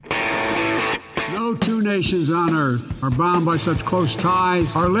few nations on earth are bound by such close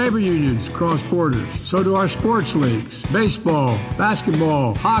ties. Our labor unions cross borders. So do our sports leagues. Baseball,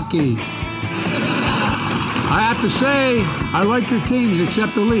 basketball, hockey. I have to say, I like your teams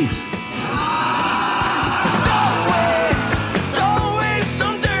except the Leafs. It's always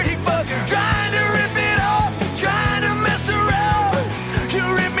some dirty fucker trying to rip it off, trying to mess around.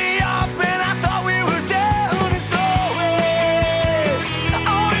 You ripped me off and I thought we were down. It's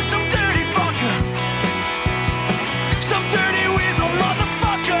always some dirty fucker, some dirty weasel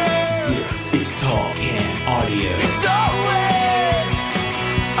motherfucker. This is Talking Audio. It's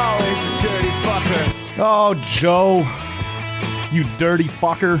always a dirty fucker. Oh, Joe, you dirty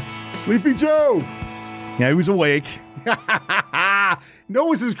fucker. Sleepy Joe. Yeah, he was awake.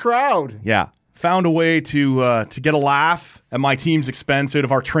 Knows his crowd. Yeah, found a way to get a laugh at my team's expense out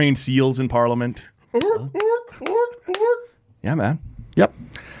of our trained seals in Parliament. Yeah, man. Yep.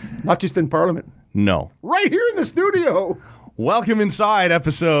 Not just in Parliament. No. Right here in the studio. Welcome inside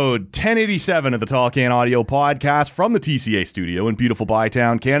episode 1087 of the Talking Audio podcast from the TCA studio in beautiful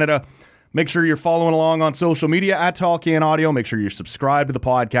Bytown, Canada. Make sure you're following along on social media at Talking Audio. Make sure you're subscribed to the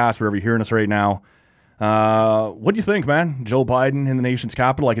podcast wherever you're hearing us right now. What do you think, man? Joe Biden in the nation's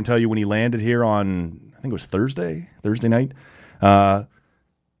capital. I can tell you when he landed here on, I think it was Thursday night. I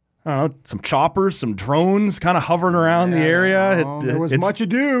don't know, some choppers, some drones kind of hovering around the area. There was much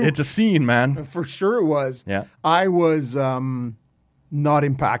ado. It's a scene, man. For sure it was. Yeah. I was not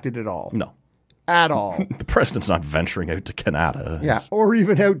impacted at all. No. At all. The president's not venturing out to Canada. Yeah. Or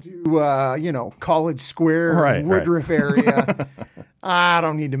even out to, College Square, Woodruff area. I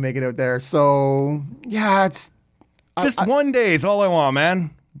don't need to make it out there. So, yeah, it's... Just one day is all I want,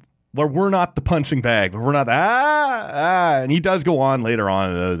 man. Where we're not the punching bag. Where we're not and he does go on later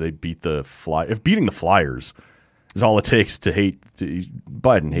on. They beat the If beating the Flyers is all it takes to hate...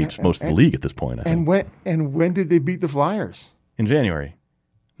 Biden hates most of the league at this point, I think. When did they beat the Flyers? In January.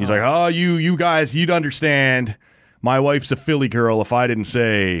 He's like, oh, you guys, you'd understand. My wife's a Philly girl if I didn't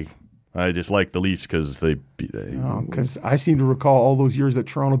say I just like the Leafs because they because I seem to recall all those years that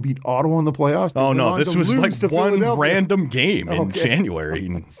Toronto beat Ottawa in the playoffs. Oh, no, this was like one random game in January.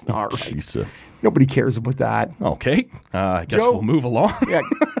 It's all right. Jeez. Nobody cares about that. Okay. I guess we'll move along. Yeah,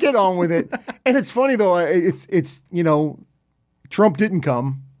 get on with it. And it's funny, though. It's Trump didn't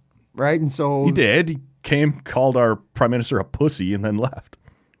come, right? And so... He did. He came, called our prime minister a pussy, and then left.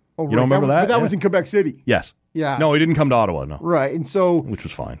 Oh, you don't remember that? But that was in Quebec City. Yes. Yeah. No, he didn't come to Ottawa, no. Right. And so... Which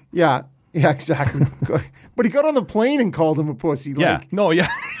was fine. Yeah. Yeah, exactly. But he got on the plane and called him a pussy. Yeah. No, yeah.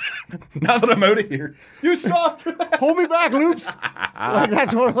 Now that I'm out of here. You suck. Hold me back, Loops.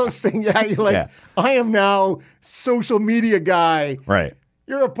 That's one of those things. Yeah, you're like, I am now social media guy. Right.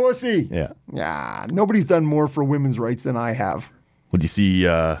 You're a pussy. Yeah. Yeah. Nobody's done more for women's rights than I have. What do you see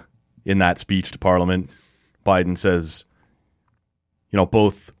in that speech to Parliament? Biden says,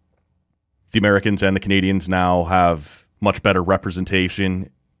 both the Americans and the Canadians now have much better representation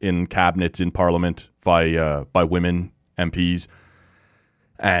in cabinets in Parliament by women MPs,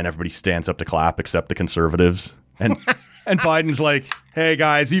 and everybody stands up to clap except the Conservatives. And and Biden's like, "Hey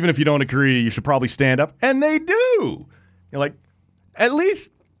guys, even if you don't agree, you should probably stand up." And they do. You're like, at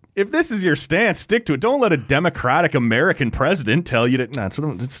least if this is your stance, stick to it. Don't let a Democratic American president tell you that. Nah,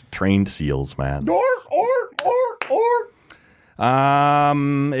 it's trained seals, man. Or.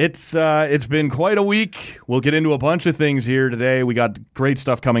 It's been quite a week. We'll get into a bunch of things here today. We got great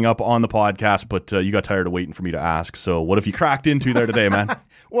stuff coming up on the podcast, but you got tired of waiting for me to ask. So what have you cracked into there today, man?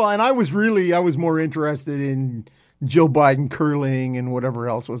 Well, and I was more interested in Joe Biden curling and whatever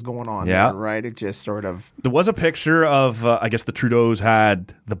else was going on there, right? It just sort of... There was a picture of, I guess the Trudeaus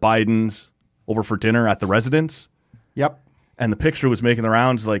had the Bidens over for dinner at the residence. Yep. And the picture was making the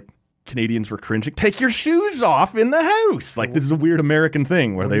rounds like, Canadians were cringing. Take your shoes off in the house. Like, this is a weird American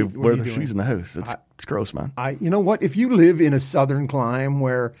thing where they wear their shoes in the house. It's gross, man. You know what? If you live in a southern clime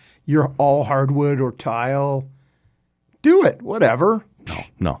where you're all hardwood or tile, do it. Whatever.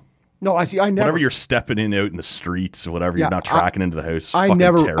 No. No, I see. I never. Whatever you're stepping in out in the streets or whatever, you're not tracking into the house. I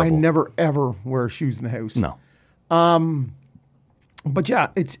terrible. never ever wear shoes in the house. No. But yeah,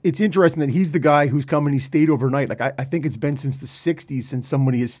 it's interesting that he's the guy who's come and he stayed overnight. Like I think it's been since the 60s since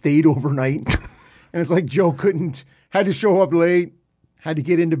somebody has stayed overnight. And it's like Joe had to show up late, had to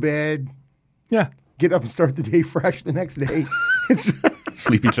get into bed. Yeah. Get up and start the day fresh the next day.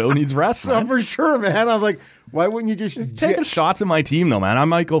 Sleepy Joe needs rest, man. For sure, man. I'm like, why wouldn't you just taking shots at my team though, man? I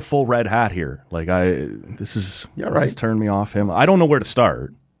might go full red hat here. Like this has turned me off him. I don't know where to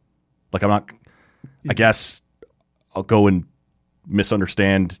start. Like I guess I'll go and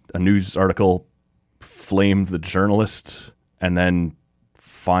misunderstand a news article, flame the journalist, and then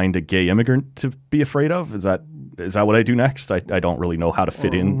find a gay immigrant to be afraid of? Is that what I do next? I don't really know how to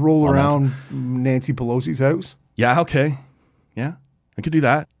fit in. Roll on that. around Nancy Pelosi's house. Yeah, okay. Yeah, I could do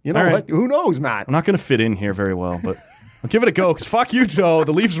that. You know All right. what? Who knows, Matt? I'm not going to fit in here very well, but I'll give it a go, because fuck you, Joe.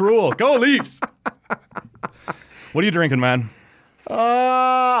 The Leafs rule. Go Leafs. What are you drinking, man?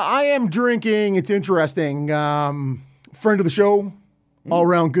 I am drinking. It's interesting. Friend of the show,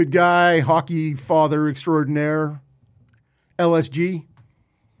 all-around good guy, hockey father extraordinaire, LSG,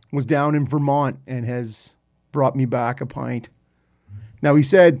 was down in Vermont and has brought me back a pint. Now, he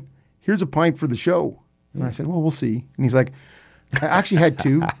said, here's a pint for the show. And I said, well, we'll see. And he's like, I actually had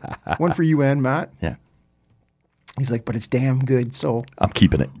two. One for you and Matt. Yeah. He's like, but it's damn good. So I'm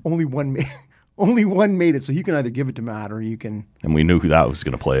keeping it. only one made it. So you can either give it to Matt or you can. And we knew who that was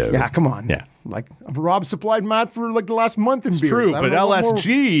going to play out. Yeah, come on. Yeah. Like, Rob supplied Matt for like the last month in It's beers. true, I but don't know what more-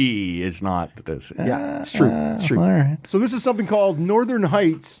 LSG is not this. Yeah, it's true. It's true. All right. So this is something called Northern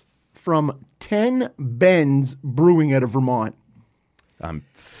Heights from 10 Bends Brewing out of Vermont. I'm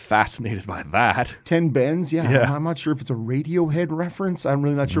fascinated by that. 10 Bends, yeah. Yeah. I'm not sure if it's a Radiohead reference. I'm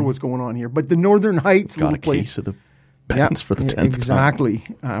really not sure what's going on here. But the Northern Heights Got little a place. case of the bands for the 10th time. Exactly.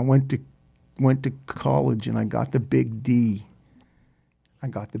 I went to college and I got the big D.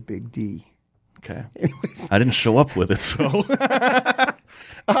 Okay. Anyways, I didn't show up with it, so.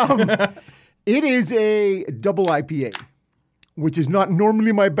 it is a double IPA, which is not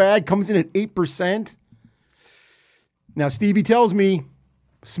normally my bag. Comes in at 8%. Now, Stevie tells me,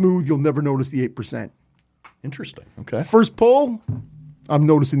 smooth, you'll never notice the 8%. Interesting. Okay. First pull, I'm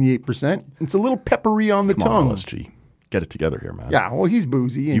noticing the 8%. It's a little peppery on the Come tongue. on, LSG. Get it together here, man. Yeah, well, he's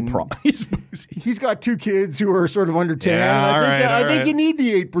boozy. And He's boozy. he's got two kids who are sort of under 10. Yeah, and I all think right. you need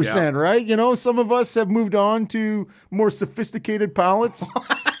the 8%, Yeah. right? You know, some of us have moved on to more sophisticated palates.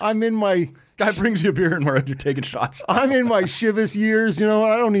 I'm in my Guy brings you a beer and we're taking shots. Chivas years. You know,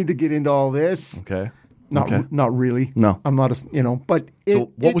 I don't need to get into all this. Okay. Not really. No. I'm not but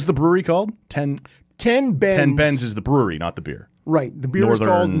So what was the brewery called? 10 10 Bends. 10 Bends is the brewery, not the beer. Right. The beer is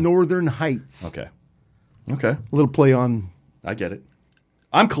called Northern Heights. Okay. A little play on. I get it.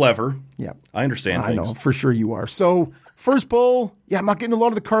 I'm clever. Yeah. I understand I things. know, for sure you are. So first pull, I'm not getting a lot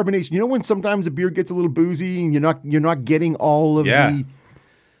of the carbonation. You know when sometimes a beer gets a little boozy and you're not getting all of the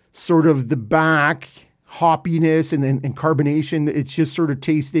sort of the back hoppiness and carbonation. It's just sort of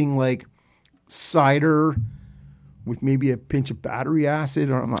tasting like cider with maybe a pinch of battery acid,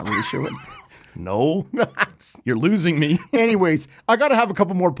 or I'm not really sure what. No. You're losing me. Anyways, I got to have a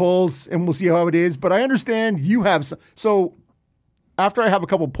couple more pulls and we'll see how it is. But I understand you have some. So after I have a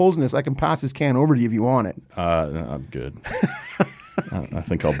couple pulls in this, I can pass this can over to you if you want it. I'm good. I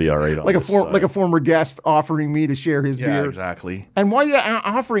think I'll be all right on Like this a former guest offering me to share his Yeah, beer. exactly. And why are you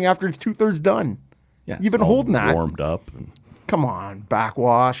offering after it's 2/3 done? Yeah, You've been it's all holding that. warmed up. And... Come on,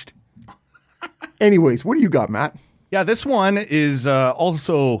 backwashed. Anyways, what do you got, Matt? Yeah, this one is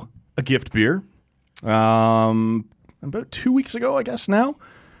also a gift beer. About 2 weeks ago, I guess now.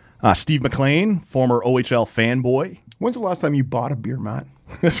 Steve McLean, former OHL fanboy. When's the last time you bought a beer, Matt?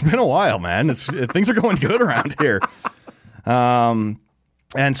 It's been a while, man. Things are going good around here.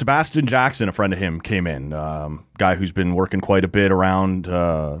 And Sebastian Jackson, a friend of him, came in. Guy who's been working quite a bit around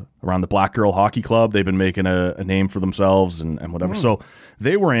the Black Girl Hockey Club. They've been making a name for themselves and whatever. So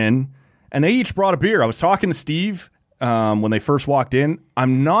they were in, and they each brought a beer. I was talking to Steve when they first walked in.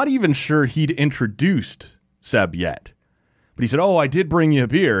 I'm not even sure he'd introduced Seb yet. But he said, "Oh, I did bring you a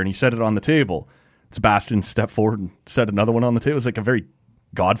beer," and he set it on the table. Sebastian stepped forward and set another one on the table. It was like a very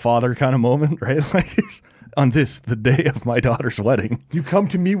Godfather kind of moment, right? Like on the day of my daughter's wedding. You come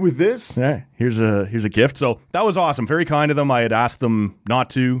to me with this? Yeah, here's a gift. So that was awesome. Very kind of them. I had asked them not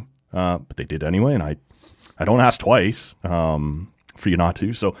to, but they did anyway, and I don't ask twice for you not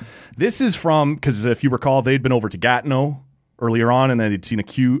to. So this is from, because if you recall, they'd been over to Gatineau earlier on, and then they'd seen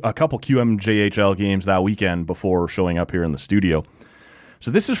a couple QMJHL games that weekend before showing up here in the studio. So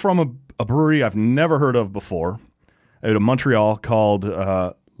this is from a brewery I've never heard of before, out of Montreal, called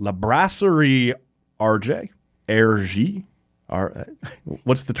La Brasserie RG.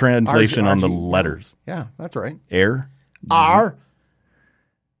 What's the translation on the letters? Yeah, that's right. R.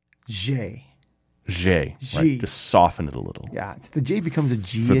 J. J. G. Right? Just soften it a little. Yeah, it's the J becomes a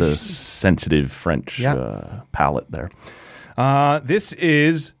G-ish. For the sensitive French palate there. This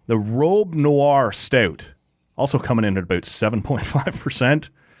is the Robe Noir Stout, also coming in at about 7.5%.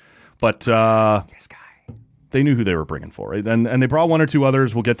 But This guy. they knew who they were bringing for, right? And they brought one or two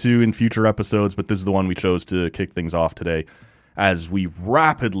others we'll get to in future episodes, but this is the one we chose to kick things off today as we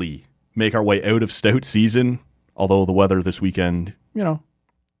rapidly make our way out of stout season, although the weather this weekend,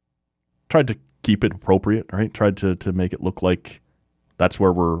 tried to keep it appropriate, right? Tried to make it look like That's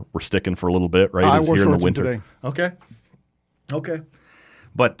where we're sticking for a little bit, right? I Is wore here in the shorts winter. today. Okay.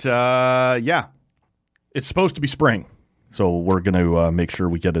 But yeah, it's supposed to be spring. So we're going to make sure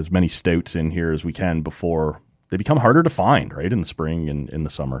we get as many stouts in here as we can before they become harder to find, right, in the spring and in the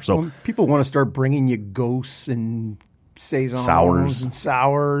summer. So People want to start bringing you ghosts and saisons Sours. and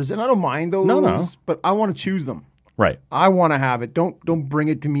sours, and I don't mind those. No. But I want to choose them. right. I want to have it. Don't bring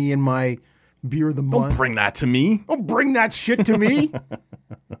it to me in my beer of the month. Don't bring that to me. Don't bring that shit to me.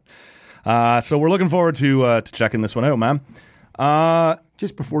 So we're looking forward to checking this one out, man.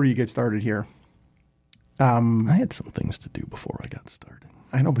 Just before you get started here, I had some things to do before I got started.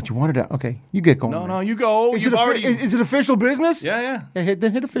 I know, but you wanted to. Okay, you get going. No, you go. Is You've it, already. is it official business? Yeah.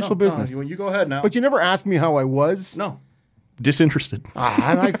 Then hit official business. You go ahead now. But you never asked me how I was. No. Disinterested.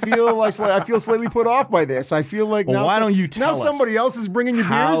 And I feel I feel slightly put off by this. I feel like Well, now why don't you tell now us somebody else is bringing you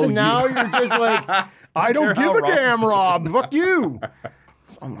how beers, and now you- you're just like, I don't care give how a Rob's damn, Rob. Fuck you.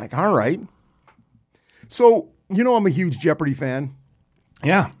 So I'm like, all right. So I'm a huge Jeopardy fan.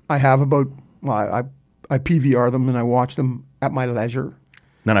 Yeah. I have I PVR them and I watch them at my leisure.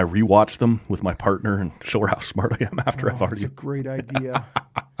 Then I rewatch them with my partner and show her how smart I am after I've It's already. a great idea.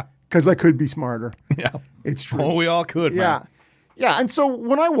 Because I could be smarter. Yeah. It's true. Oh, we all could, Yeah. man. Yeah. And so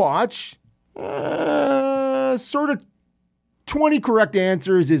when I watch, sort of 20 correct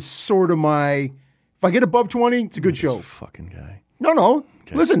answers is sort of if I get above 20, it's a good show. This fucking guy. No.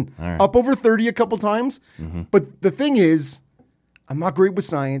 Listen, All right. up over 30 a couple times. But the thing is, I'm not great with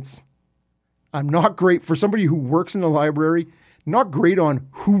science. I'm not great for somebody who works in the library, not great on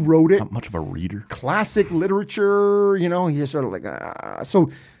who wrote it. Not much of a reader. Classic literature, you're sort of like, so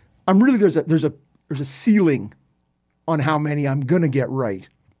I'm really, there's a ceiling on how many I'm going to get right.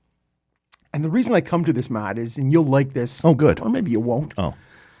 And the reason I come to this, Matt, is, and you'll like this. Oh, good. Or maybe you won't. Oh.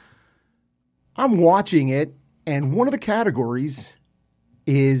 I'm watching it, and one of the categories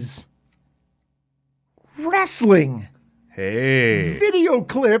is wrestling. Hey. Video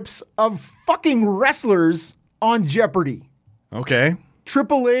clips of fucking wrestlers on Jeopardy. Okay.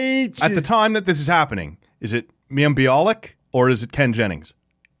 Triple H. At the time that this is happening, is it Miam Bialik or is it Ken Jennings?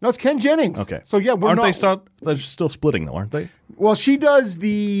 No, it's Ken Jennings. Okay. So yeah, They're still splitting though, aren't they? Well, she does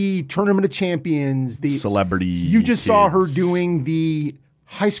the Tournament of Champions. The Celebrity. You just saw her kids. doing the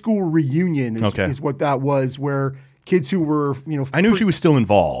high school reunion. Is what that was, where kids who were I knew she was still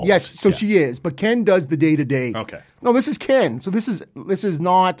involved. Yes, so she is. But Ken does the day to day. Okay. No, this is Ken. So this is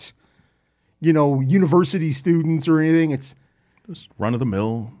not university students or anything. It's Just run of the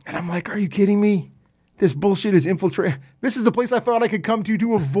mill. And I'm like, are you kidding me? This bullshit is infiltrated. This is the place I thought I could come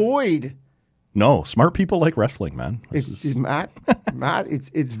to avoid. No, smart people like wrestling, man. It's Matt.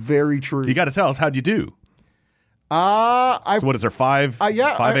 It's very true. You got to tell us how'd you do. So what is there? Five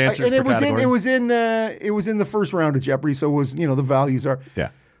answers and it per was category? it was in the first round of Jeopardy, so it was the values are. Yeah.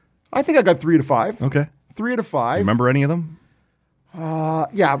 I think I got 3 out of 5. Okay. 3 out of 5. Remember any of them?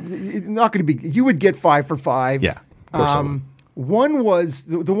 Yeah, it's not going to be. You would get 5 for 5. Yeah. Of course I would. One was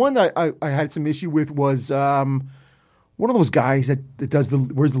the one that I had some issue with was one of those guys that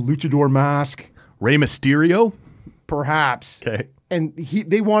wears the luchador mask. Rey Mysterio? Perhaps. Okay. And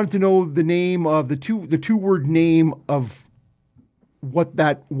they wanted to know the name of the two word name of what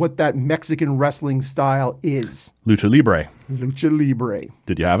that Mexican wrestling style is. Lucha Libre. Lucha Libre.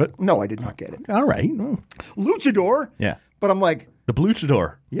 Did you have it? No, I did not get it. All right. Well, Luchador. yeah. But I'm like, The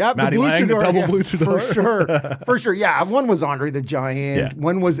Bluchador. yeah, Matty the Lang, the Luchador, double yeah, Bluchador. for sure. Yeah, one was Andre the Giant. Yeah.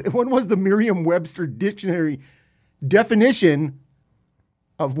 One was the Merriam-Webster dictionary definition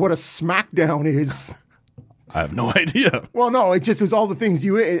of what a SmackDown is. I have no idea. Well, no, it just was all the things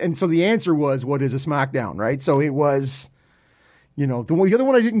and so the answer was, what is a SmackDown, right? So it was, the other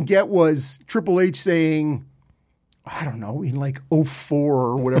one I didn't get was Triple H saying, I don't know, in like 04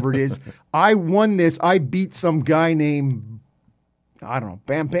 or whatever it is, I won this. I beat some guy named, I don't know,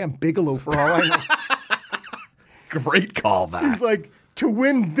 Bam Bam Bigelow for all I know. Great callback. He's like, to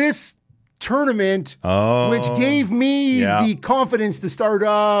win this tournament, which gave me Yeah. the confidence to start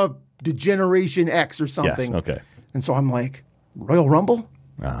Degeneration X or something. Yes, okay. And so I'm like, Royal Rumble?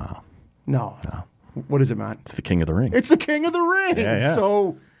 Oh, No. What is it, Matt? it's the King of the Ring. It's the King of the Ring. Yeah.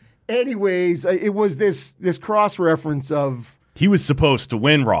 So, anyways, it was this cross reference of He was supposed to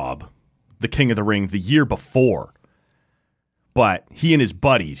win, Rob, the King of the Ring the year before. But he and his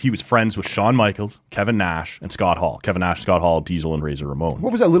buddies, he was friends with Shawn Michaels, Kevin Nash, and Scott Hall. Kevin Nash, Scott Hall, Diesel, and Razor Ramon.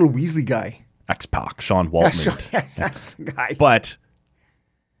 what was that little Weasley guy? X-Pac, Sean Waltman. Yes, that's the guy. But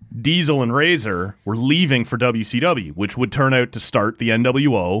Diesel and Razor were leaving for WCW, which would turn out to start the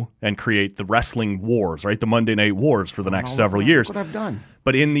NWO and create the wrestling wars, right? The Monday Night Wars for the next several years. That's what I've done.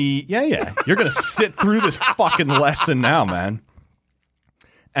 But in the, you're going to sit through this fucking lesson now, man.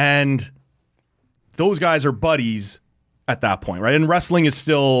 And those guys are buddies at that point, right? And wrestling is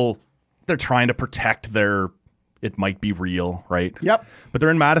still, they're trying to protect it might be real, right? Yep. But they're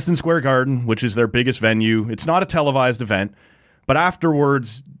in Madison Square Garden, which is their biggest venue. It's not a televised event. But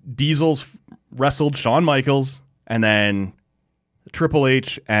afterwards, Diesel's wrestled Shawn Michaels, and then Triple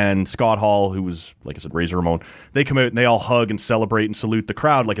H and Scott Hall, who was, like I said, Razor Ramon, they come out and they all hug and celebrate and salute the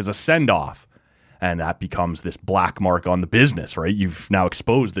crowd like as a send-off. And that becomes this black mark on the business, right? You've now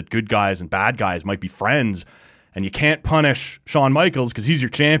exposed that good guys and bad guys might be friends, and you can't punish Shawn Michaels because he's your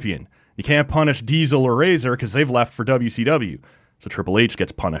champion. You can't punish Diesel or Razor because they've left for WCW. So Triple H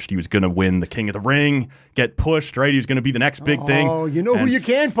gets punished. He was going to win the King of the Ring, get pushed, right? He was going to be the next big thing. Oh, you know who you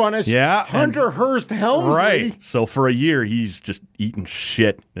can punish? Yeah. Hunter Hearst Helmsley. Right. So for a year, he's just eating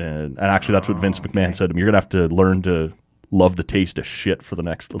shit. And actually, that's what Vince McMahon said to him. You're going to have to learn to love the taste of shit for the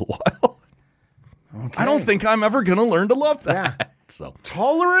next little while. Okay. I don't think I'm ever going to learn to love that. Yeah. So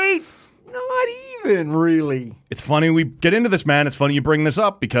Tolerate? Not even, really. it's funny we get into this, man. It's funny you bring this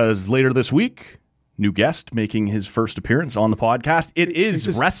up because later this week, new guest making his first appearance on the podcast. It is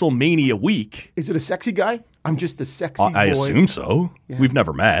WrestleMania week. Is it a sexy guy? I'm just a sexy boy. I assume so. Yeah. We've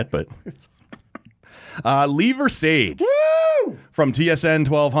never met, but Lever Sage Woo! from TSN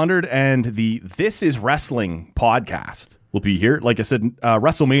 1200 and the This Is Wrestling podcast will be here. Like I said,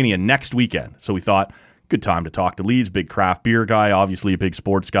 WrestleMania next weekend. So we thought, good time to talk to Lee's, big craft beer guy, obviously a big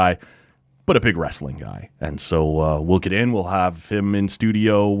sports guy, but a big wrestling guy. And so we'll get in. We'll have him in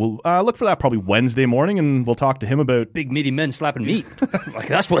studio. We'll look for that probably Wednesday morning, and we'll talk to him about Big meaty men slapping meat. Like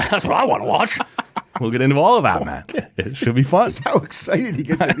that's what I want to watch. We'll get into all of that, man. It should be fun. How excited he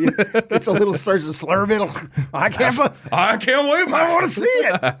gets at the end. Gets a little, starts to slur a bit. I can't wait. I want to see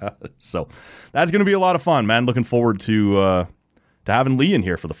it. So that's going to be a lot of fun, man. Looking forward to having Lee in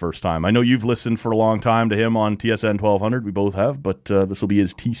here for the first time. I know you've listened for a long time to him on TSN 1200. We both have, but this will be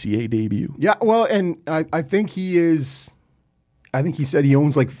his TCA debut. Yeah, well, and I think he is. I think he said he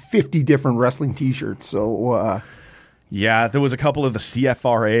owns like 50 different wrestling T-shirts. So yeah, there was a couple of the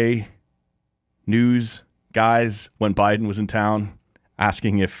CFRA news guys when Biden was in town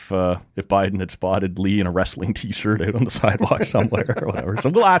asking if Biden had spotted Lee in a wrestling T-shirt out on the sidewalk somewhere or whatever. So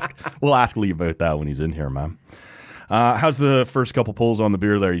we'll ask Lee about that when he's in here, man. How's the first couple pulls on the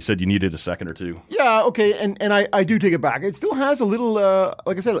beer there? You said you needed a second or two. yeah, okay, and I do take it back. It still has a little,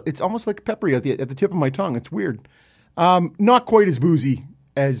 like I said, it's almost like peppery at the tip of my tongue. It's weird. Not quite as boozy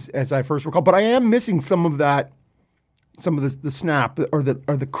as I first recall, but I am missing some of the snap or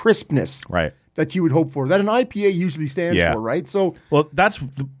the crispness, Right. that you would hope for, that an IPA usually stands for, right? So, well, that's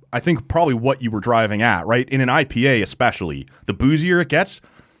I think probably what you were driving at, right? In an IPA, especially, the boozier it gets,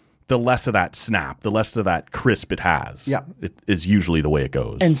 the less of that snap, the less of that crisp it has. Yeah. It is usually the way it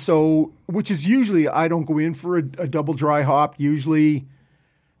goes. and so, which is usually, I don't go in for a double dry hop usually,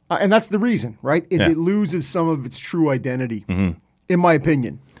 and that's the reason, right? Is it loses some of its true identity, in my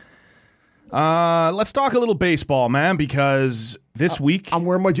opinion. Let's talk a little baseball, man, because this week... I'm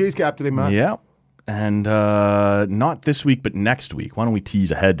wearing my Jays cap today, man. Yeah. And not this week, but next week. Why don't we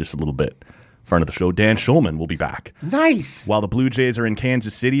tease ahead just a little bit? Front of the show, Dan Schulman will be back. Nice. While the Blue Jays are in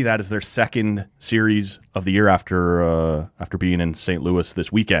Kansas City, that is their second series of the year after being in St. Louis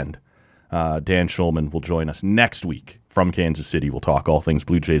this weekend. Dan Schulman will join us next week from Kansas City. We'll talk all things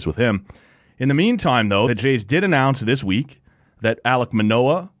Blue Jays with him. In the meantime, though, the Jays did announce this week that Alek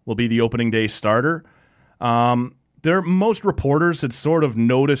Manoah will be the opening day starter. Most reporters had sort of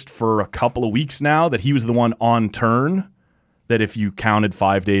noticed for a couple of weeks now that he was the one on turn, that if you counted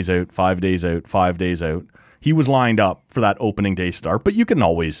 5 days out, 5 days out, 5 days out, he was lined up for that opening day start. But you can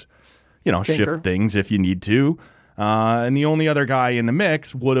always, shift things if you need to. And the only other guy in the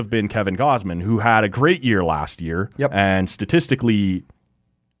mix would have been Kevin Gausman, who had a great year last year. Yep. And statistically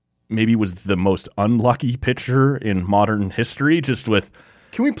maybe was the most unlucky pitcher in modern history, just with...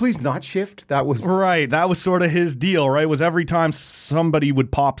 Can we please not shift? That was... Right. That was sort of his deal, right? Was every time somebody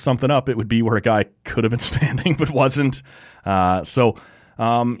would pop something up, it would be where a guy could have been standing but wasn't. So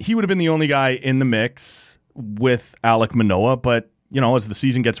he would have been the only guy in the mix with Alek Manoah. But, as the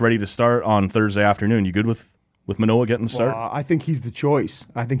season gets ready to start on Thursday afternoon, you good with Manoah getting the start? I think he's the choice.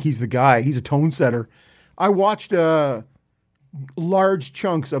 I think he's the guy. He's a tone setter. I watched large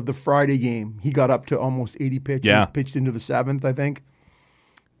chunks of the Friday game. He got up to almost 80 pitches, pitched into the seventh, I think.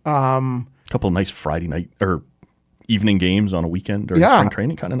 A couple of nice Friday night or evening games on a weekend during spring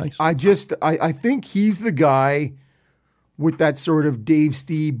training, kind of nice. I think he's the guy with that sort of Dave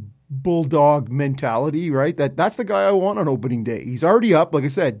Steve bulldog mentality, right? That's the guy I want on opening day. He's already up, like I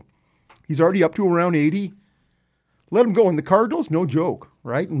said, he's already up to around 80. Let him go. In the Cardinals, no joke,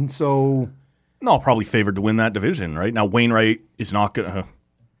 right? And so... No, probably favored to win that division, right? Now, Wainwright is not going to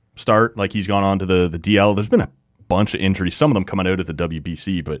start. Like, he's gone on to the DL. There's been a bunch of injuries, some of them coming out of the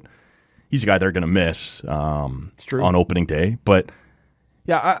WBC, but he's a guy they're going to miss on opening day. But,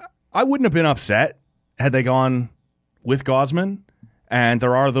 yeah, I wouldn't have been upset had they gone with Gausman. And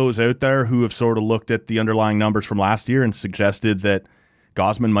there are those out there who have sort of looked at the underlying numbers from last year and suggested that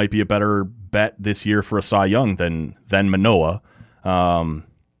Gausman might be a better bet this year for a Cy Young than Manoah.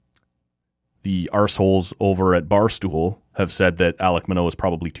 The arseholes over at Barstool have said that Alek Manoah is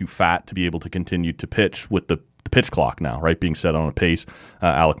probably too fat to be able to continue to pitch with the pitch clock now, right, being set on a pace.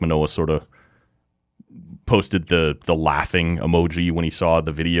 Alek Manoah sort of posted the laughing emoji when he saw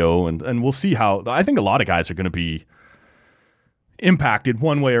the video, and we'll see how. I think a lot of guys are going to be impacted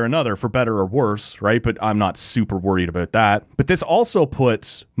one way or another, for better or worse, right? But I'm not super worried about that. But this also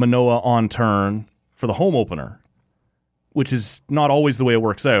puts Manoah on turn for the home opener, which is not always the way it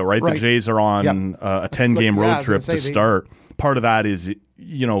works out, right? The Jays are on a 10-game road trip to start. Part of that is,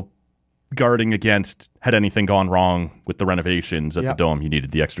 guarding against, had anything gone wrong with the renovations at the Dome, you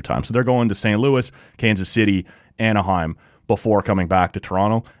needed the extra time. So they're going to St. Louis, Kansas City, Anaheim before coming back to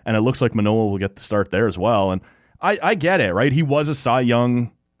Toronto. And it looks like Manoah will get the start there as well. And I get it, right? He was a Cy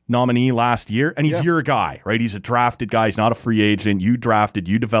Young nominee last year, and he's your guy, right? He's a drafted guy. He's not a free agent. You drafted,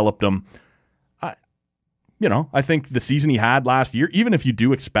 you developed him. I think the season he had last year, even if you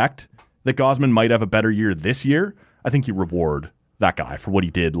do expect that Gausman might have a better year this year, I think you reward that guy for what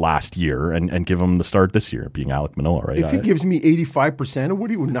he did last year and give him the start this year, being Alek Manoah, right? If he gives me 85% of what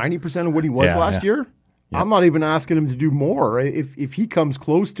 90% of what he was last year, I'm not even asking him to do more. If he comes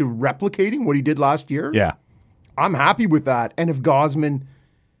close to replicating what he did last year, I'm happy with that. And if Gausman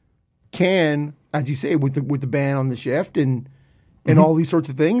can, as you say, with the ban on the shift and all these sorts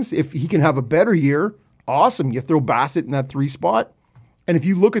of things, if he can have a better year, awesome. You throw Bassett in that 3 spot. And if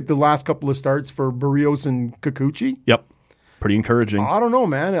you look at the last couple of starts for Barrios and Kikuchi, pretty encouraging. I don't know,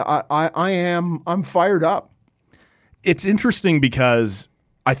 man. I'm fired up. It's interesting because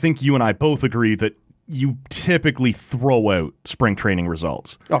I think you and I both agree that you typically throw out spring training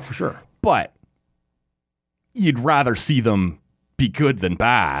results. Oh, for sure. But you'd rather see them be good than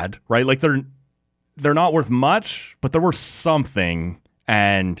bad, right? Like, they're not worth much, but they're worth something.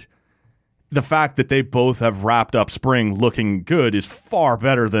 And the fact that they both have wrapped up spring looking good is far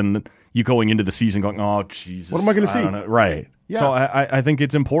better than you going into the season going, oh, Jesus. What am I going to see? Right. Yeah. So I think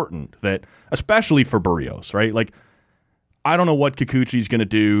it's important that, especially for Barrios, right? Like, I don't know what Kikuchi's going to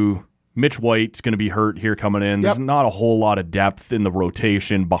do. Mitch White's going to be hurt here coming in. There's not a whole lot of depth in the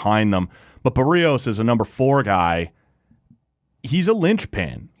rotation behind them. But Barrios is a number 4 guy. He's a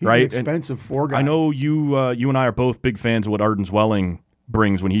linchpin, right? He's an expensive 4 guy. I know you and I are both big fans of what Arden Zwelling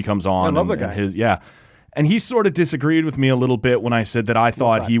brings when he comes on. I love that guy. And he sort of disagreed with me a little bit when I said that I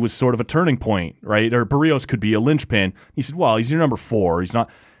thought he was sort of a turning point, right? Or Barrios could be a linchpin. He said, well, he's your number 4. He's not.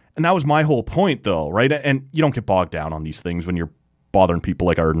 And that was my whole point, though, right? And you don't get bogged down on these things when you're bothering people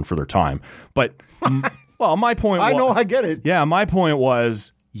like Arden for their time. But, well, my point was... I get it. Yeah, my point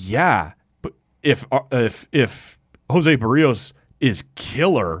was, but if Jose Barrios is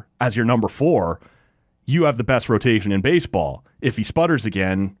killer as your number 4, you have the best rotation in baseball. If he sputters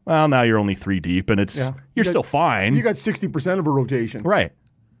again, well, now you're only 3 deep, and you're still fine. You got 60% of a rotation, right?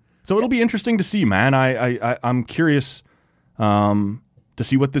 So it'll be interesting to see, man. I'm curious to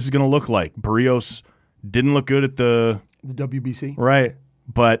see what this is going to look like. Barrios didn't look good at the WBC, right?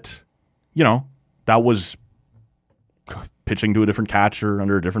 But that was pitching to a different catcher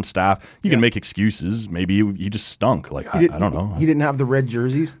under a different staff. You can make excuses. Maybe he just stunk. Like, I don't know. He didn't have the red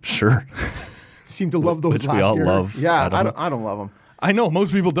jerseys. Sure. Seemed to love those which last we all year. love. Yeah, I don't love them. I know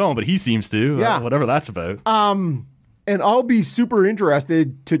most people don't, but he seems to. Yeah, whatever that's about. And I'll be super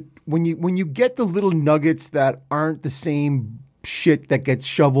interested to when you get the little nuggets that aren't the same shit that gets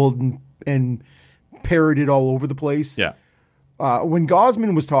shoveled and parroted all over the place. Yeah. When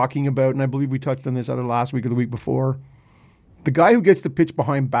Gausman was talking about, and I believe we touched on this either last week or the week before, the guy who gets to pitch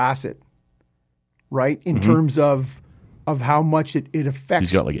behind Bassett, right, in terms of how much it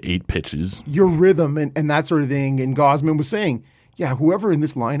affects. He's got like 8 pitches. Your rhythm and that sort of thing. And Gausman was saying, whoever in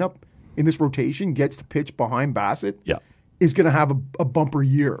this lineup, in this rotation, gets to pitch behind Bassett is going to have a bumper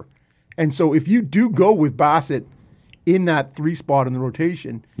year. And so if you do go with Bassett in that 3 spot in the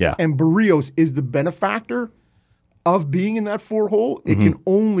rotation, and Barrios is the benefactor of being in that 4 hole, it can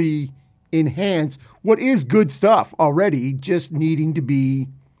only enhance what is good stuff already, just needing to be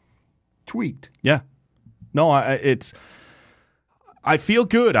tweaked. Yeah. No, I feel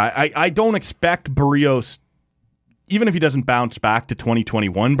good. I don't expect Barrios, even if he doesn't bounce back to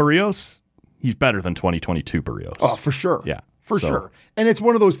 2021 Barrios, he's better than 2022 Barrios. Oh, for sure. Yeah. For sure. And it's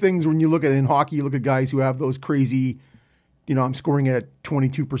one of those things when you look at it in hockey, you look at guys who have those crazy I'm scoring it at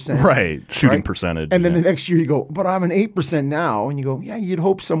 22%. Right. Shooting percentage. And then the next year you go, but I'm an 8% now. And you go, yeah, you'd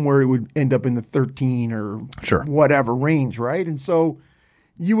hope somewhere it would end up in the 13 or whatever range, right? And so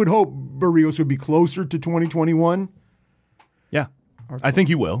you would hope Barrios would be closer to 2021. Yeah. I think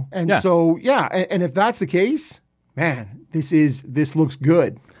you will. And so, and if that's the case, man, this looks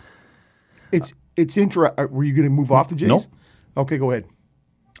good. It's interesting. Were you going to move off the Jays? Nope. Okay, go ahead.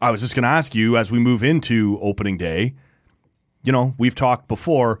 I was just going to ask you, as we move into opening day, we've talked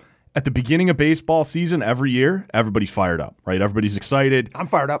before, at the beginning of baseball season every year, everybody's fired up, right? Everybody's excited. I'm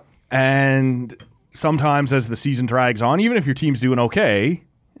fired up. And sometimes as the season drags on, even if your team's doing okay,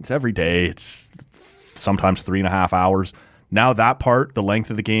 it's every day. It's sometimes 3.5 hours. Now that part, the length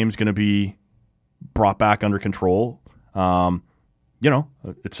of the game is going to be brought back under control.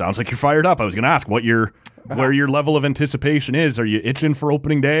 It sounds like you're fired up. I was going to ask where your level of anticipation is. Are you itching for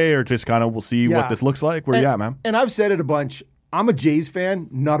opening day, or just kind of we'll see what this looks like? Where you at, man? And I've said it a bunch. I'm a Jays fan,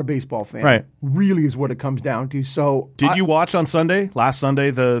 not a baseball fan. Right. Really is what it comes down to. So did you watch on last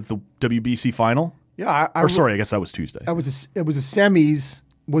Sunday, the WBC final? Yeah. I guess that was Tuesday. It was a semis.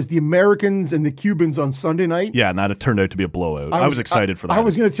 Was the Americans and the Cubans on Sunday night? Yeah, and that turned out to be a blowout. I was excited for that. I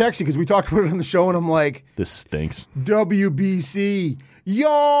was going to text you because we talked about it on the show, and I'm like, this stinks. WBC,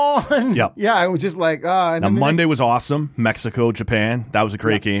 yawn. Yep. Yeah, I was just like, and then Monday was awesome. Mexico, Japan, that was a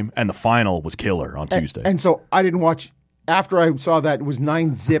great game, and the final was killer on Tuesday. And so I didn't watch. After I saw that it was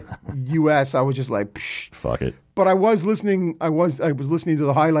 9-zip US, I was just like, psh. Fuck it. But I was listening. I was listening to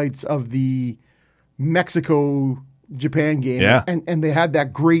the highlights of the Mexico-Japan game. Yeah. And they had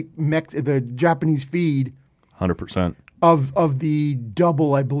that great the Japanese feed. 100%. Of the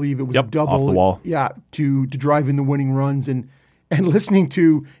double, I believe it was a double. Off the wall. Yeah, to drive in the winning runs and listening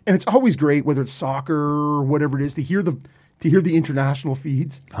to, and it's always great, whether it's soccer or whatever it is, to hear the international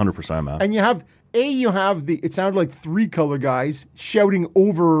feeds. 100%, man. And you have it sounded like 3 color guys shouting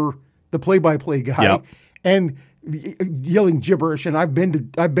over the play-by-play guy and yelling gibberish. And I've been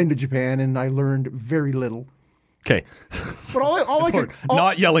to Japan and I learned very little. Okay. But all I could...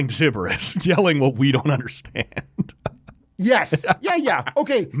 Not yelling gibberish, yelling what we don't understand. Yes. Yeah.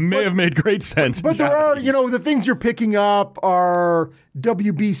 Okay. May have made great sense. But there are, the things you're picking up are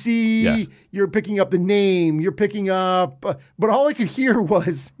WBC. Yes. You're picking up the name. You're picking up... but all I could hear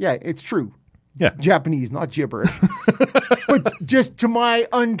was, it's true. Yeah. Japanese, not gibberish. But just to my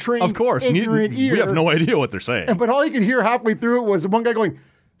untrained, of course, ignorant ear. We have no idea what they're saying. But all you could hear halfway through it was one guy going,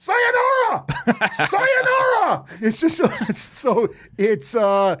 "Sayonara! Sayonara!" It's just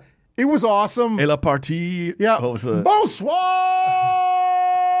it was awesome. Et la partie. Yeah. What was the... Bonsoir!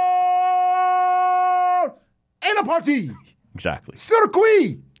 Et la partie! Exactly.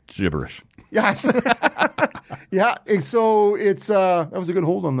 Circuit! Gibberish. Yes. Yeah. And so that was a good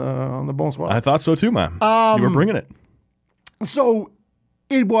hold on the bonsoir. I thought so too, man. You were bringing it. So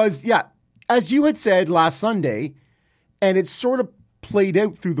it was, as you had said last Sunday, and it sort of played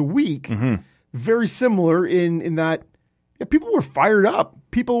out through the week, very similar in that people were fired up.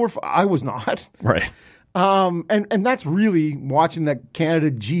 I was not. Right. And that's really watching that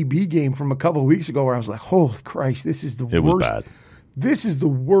Canada GB game from a couple of weeks ago where I was like, holy Christ, this is the worst. It was bad. This is the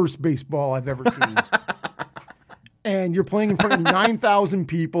worst baseball I've ever seen. And you're playing in front of 9,000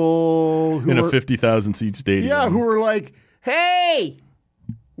 people. In a 50,000 seat stadium. Yeah, who are like, hey,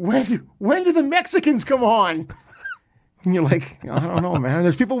 when do the Mexicans come on? And you're like, I don't know, man.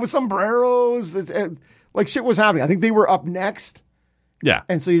 There's people with sombreros. Like shit was happening. I think they were up next. Yeah.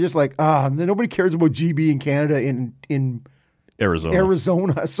 And so you're just like, nobody cares about GB in Canada in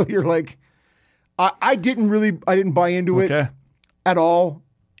Arizona. So you're like, I didn't buy into it at all.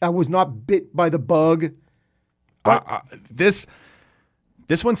 I was not bit by the bug. This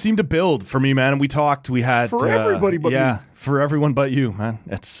one seemed to build for me, man. And we had for everybody but me. For everyone but you, man.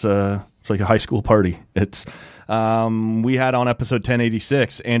 It's like a high school party. It's we had on episode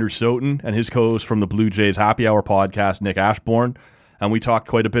 1086 Andrew Stoughton and his co-host from the Blue Jays Happy Hour podcast, Nick Ashbourne, and we talked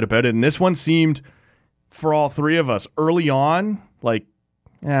quite a bit about it. And this one seemed, for all three of us, early on, like,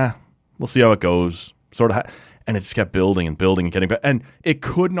 we'll see how it goes. Sort of. And it just kept building and building and getting better. And it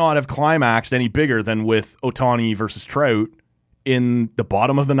could not have climaxed any bigger than with Ohtani versus Trout in the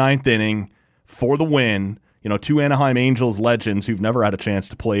bottom of the 9th inning for the win. 2 Anaheim Angels legends who've never had a chance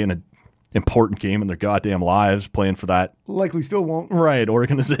to play in an important game in their goddamn lives, playing for that. Likely still won't. Right,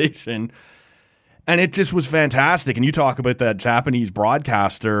 organization. And it just was fantastic. And you talk about that Japanese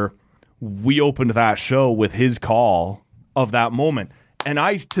broadcaster. We opened that show with his call of that moment. And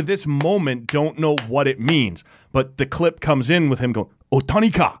I, to this moment, don't know what it means. But the clip comes in with him going,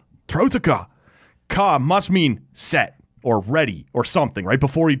 Ohtani ka, Trout ka. Ka must mean set or ready or something, right?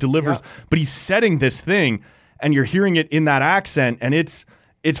 Before he delivers. Yeah. But he's setting this thing. and you're hearing it in that accent, and it's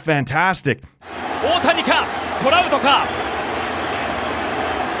fantastic. 大谷かトラウトか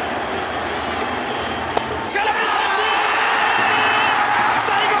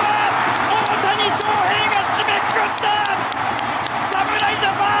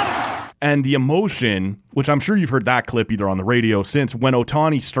And the emotion, which I'm sure you've heard that clip either on the radio since, when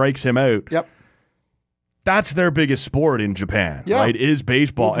Ohtani strikes him out. Yep. That's their biggest sport in Japan, Yeah. right? Is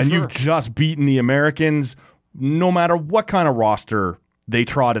baseball. Well, and sure. you've just beaten the Americans, no matter what kind of roster they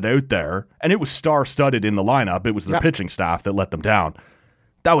trotted out there. And it was star-studded in the lineup. It was their Yep. pitching staff that let them down.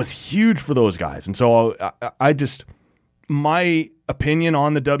 That was huge for those guys. And so I just, my opinion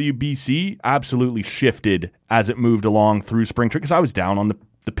on the WBC absolutely shifted as it moved along through spring training, because I was down on the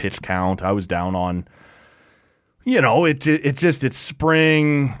pitch count. I was down on, it's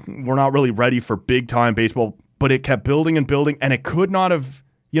spring. We're not really ready for big time baseball, but it kept building and building, and it could not have,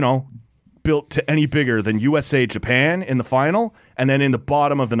 built to any bigger than USA Japan in the final, and then in the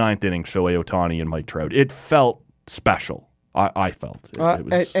bottom of the ninth inning, Shohei Ohtani and Mike Trout. It felt special. I felt it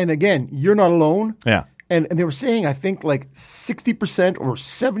was, and again, you're not alone. yeah. And they were saying, I think, like 60% or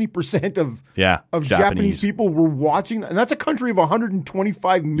 70% of Japanese people were watching. And that's a country of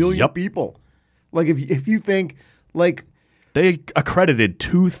 125 million Yep. people. Like, if you think, like... They accredited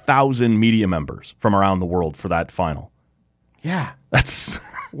 2,000 media members from around the world for that final. Yeah. That's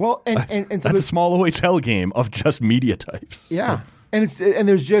Well, and so that's a small OHL game of just media types. yeah. And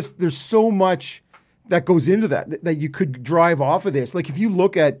there's so much that goes into that you could drive off of this. Like, if you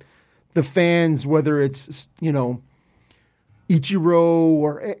look at the fans, whether it's, Ichiro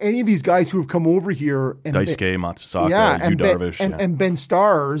or any of these guys who have come over here. And Daisuke Matsusaka, and Yu Darvish. and Ben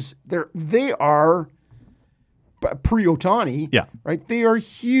Stars, they are pre-Ohtani, Yeah. right? They are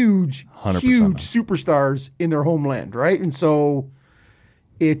huge, 100%, huge man. superstars in their homeland, right? And so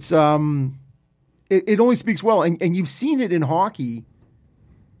it's it only speaks well. And you've seen it in hockey,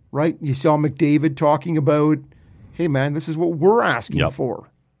 right? You saw McDavid talking about, hey, man, this is what we're asking Yep. for.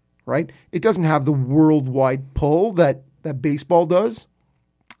 Right? It doesn't have the worldwide pull that baseball does,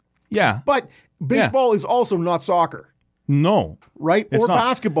 Yeah. but baseball is also not soccer, No. right? It's Or not.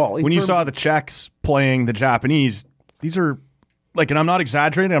 basketball. in When you terms saw of- the Czechs playing the Japanese, these are, and I'm not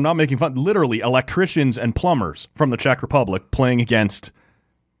exaggerating, I'm not making fun, literally electricians and plumbers from the Czech Republic playing against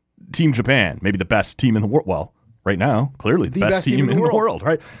Team Japan, maybe the best team in the world. Well, right now, clearly the best team in the world,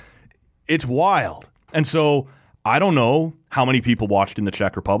 right? It's wild. And so I don't know how many people watched in the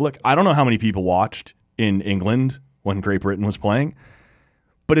Czech Republic. I don't know how many people watched in England when Great Britain was playing.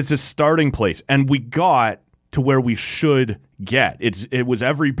 But it's a starting place. And we got to where we should get. It was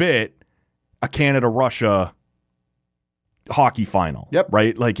every bit a Canada-Russia hockey final. Yep.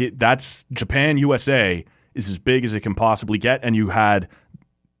 Right? Like, that's Japan-USA is as big as it can possibly get. And you had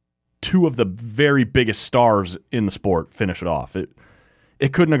two of the very biggest stars in the sport finish it off. It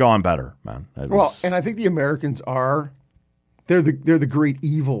couldn't have gone better, man. well, and I think the Americans they're the great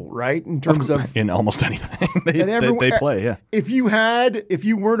evil, right? In terms of in almost anything they everyone- play, yeah. if you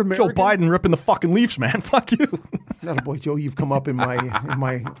weren't American, Joe Biden ripping the fucking Leafs, man. Fuck you. not boy, Joe, you've come up in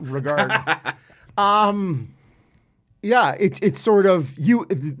my regard. Yeah, it's sort of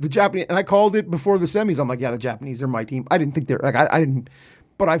the Japanese, and I called it before the semis. I'm like, yeah, the Japanese are my team. I didn't think they're like I didn't,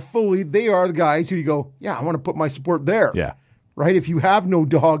 but they are the guys who you go, yeah, I want to put my support there. Yeah. Right. If you have no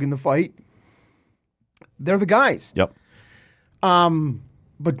dog in the fight, they're the guys. Yep.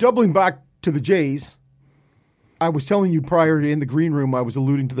 But doubling back to the Jays, I was telling you prior to in the green room, I was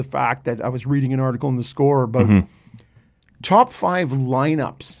alluding to the fact that I was reading an article in the Score about top 5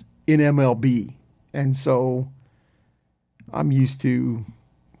 lineups in MLB. And so I'm used to,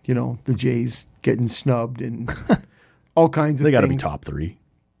 the Jays getting snubbed and all kinds of They things. got to be top 3.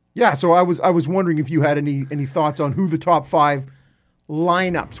 Yeah, so I was wondering if you had any thoughts on who the top 5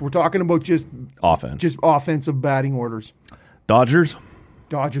 lineups. We're talking about just Offense. offensive batting orders. Dodgers?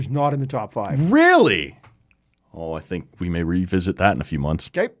 Dodgers not in the top 5. Really? Oh, I think we may revisit that in a few months.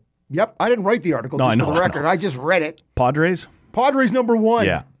 Okay. Yep. I didn't write the article No, just I know, for the I record. know. I just read it. Padres? Padres number 1.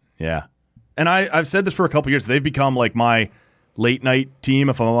 Yeah. Yeah. And I've said this for a couple years. They've become like my late night team.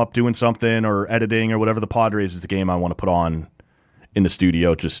 If I'm up doing something or editing or whatever, the Padres is the game I want to put on in the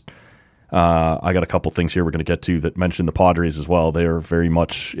studio. Just I got a couple things here we're going to get to that mention the Padres as well. They are very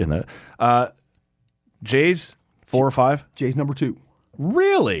much in the Jays 4 or 5. Jays number 2.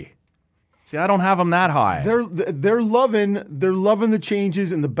 Really? See, I don't have them that high. They're loving the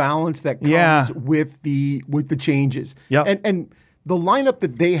changes and the balance that comes with the changes. Yep. And the lineup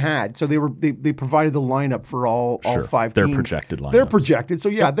that they had, so they provided the lineup for all 5 Their teams. projected lineup. They're projected. So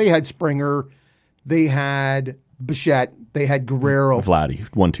they had Springer, they had Bichette, they had Guerrero. Vladdy,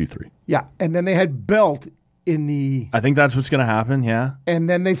 1, 2, 3. Yeah, and then they had Belt in the. I think that's what's going to happen. Yeah. And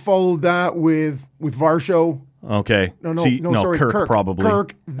then they followed that with Varsho. Okay. Sorry, Kirk probably.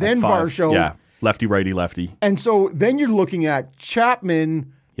 Kirk, then at 5. Varsho. Yeah. Lefty, righty, lefty. And so then you're looking at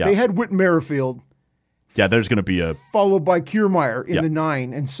Chapman. Yeah. They had Whit Merrifield. Yeah, there's going to be followed by Kiermaier in the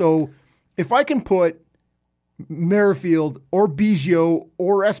 9. And so if I can put Merrifield or Biggio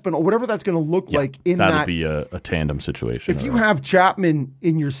or Espinal, whatever that's going to look like in that'll that. be a tandem situation. If you have Chapman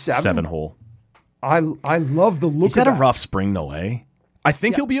in your 7 hole. I love the look He's of had that. a rough spring though, eh? I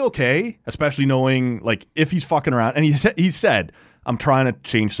think he'll be okay, especially knowing like if he's fucking around. And he said, I'm trying to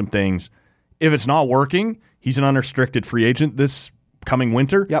change some things. If it's not working, he's an unrestricted free agent this coming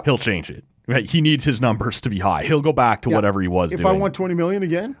winter. Yep. He'll change it. Right? He needs his numbers to be high. He'll go back to whatever he was doing. If I want $20 million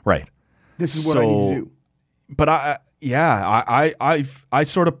again, right? This is what I need to do. But I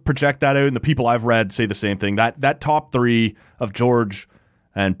sort of project that out, and the people I've read say the same thing. That top 3 of George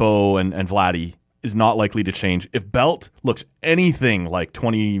and Bo and Vladdy is not likely to change. If Belt looks anything like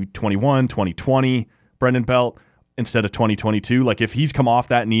 2021, 2020, Brendan Belt, instead of 2022, like if he's come off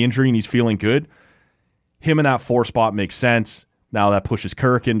that knee injury and he's feeling good, him in that 4 spot makes sense. Now that pushes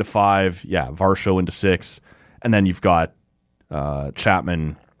Kirk into 5, Varsho into 6, and then you've got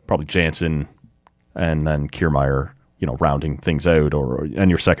Chapman, probably Jansen, and then Kiermaier, rounding things out, and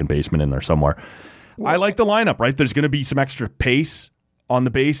your second baseman in there somewhere. I like the lineup, right? There's going to be some extra pace on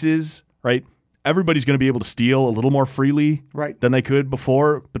the bases, right? Everybody's going to be able to steal a little more freely than they could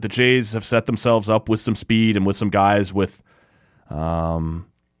before, but the Jays have set themselves up with some speed and with some guys with,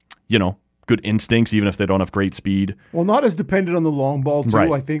 good instincts, even if they don't have great speed. Well, not as dependent on the long ball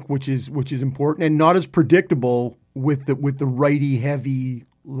too, I think, which is important, and not as predictable with the righty heavy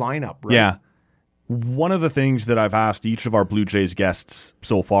lineup. Right? Yeah. One of the things that I've asked each of our Blue Jays guests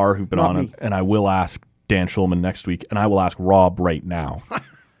so far who've been on it, and I will ask Dan Schulman next week, and I will ask Rob right now.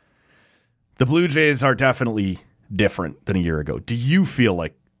 The Blue Jays are definitely different than a year ago. Do you feel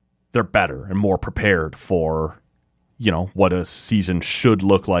like they're better and more prepared for, what a season should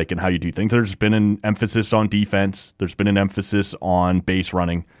look like and how you do things? There's been an emphasis on defense. There's been an emphasis on base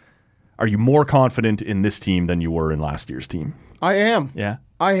running. Are you more confident in this team than you were in last year's team? I am. Yeah.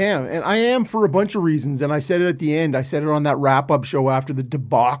 I am. And I am for a bunch of reasons. And I said it at the end. I said it on that wrap-up show after the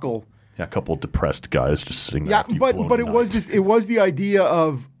debacle. Yeah, a couple of depressed guys just sitting there. Yeah, but it was the idea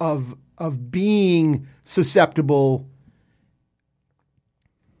of being susceptible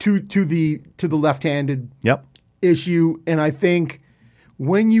to the left-handed issue. And I think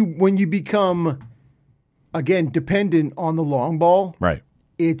when you become again dependent on the long ball, right,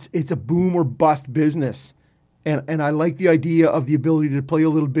 it's a boom or bust business. And I like the idea of the ability to play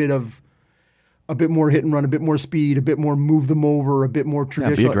a bit more hit and run, a bit more speed, a bit more move them over, a bit more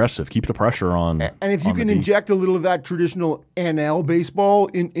traditional. Yeah, be aggressive. Keep the pressure on. And if you can inject a little of that traditional NL baseball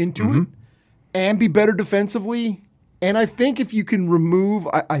into it and be better defensively, and I think if you can remove,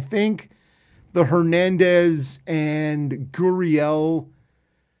 I think the Hernandez and Gurriel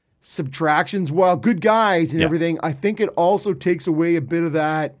subtractions, while good guys and everything, I think it also takes away a bit of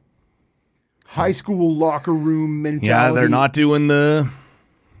that high school locker room mentality. Yeah, they're not doing the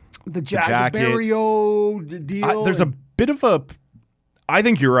jacket Barrio deal. There's a bit of a... I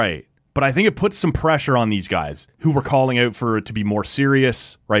think you're right, but I think it puts some pressure on these guys who were calling out for it to be more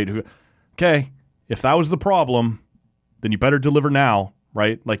serious, right? Okay, if that was the problem, then you better deliver now,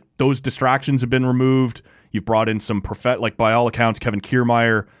 right? Like, those distractions have been removed. You've brought in some like, by all accounts, Kevin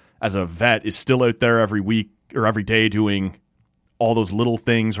Kiermaier, as a vet, is still out there every week or every day doing all those little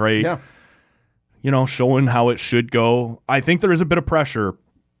things, right? Yeah. Showing how it should go. I think there is a bit of pressure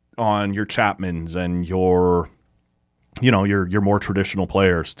on your Chapmans and your more traditional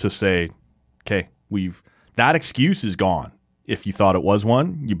players to say, okay, that excuse is gone. If you thought it was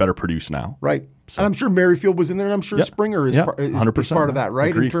one, you better produce now. Right. So. And I'm sure Merrifield was in there, and I'm sure Springer is 100% part of that,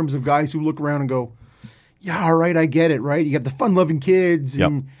 right? Agreed. In terms of guys who look around and go, yeah, all right, I get it, right? You have the fun-loving kids,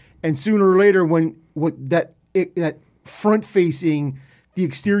 and sooner or later when that front-facing, the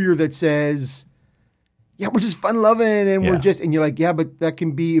exterior that says, yeah, we're just fun-loving, and and you're like, yeah, but that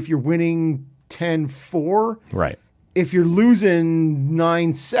can be if you're winning 10-4. Right. If you're losing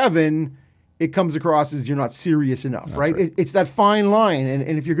 9-7, it comes across as you're not serious enough, right? It's that fine line.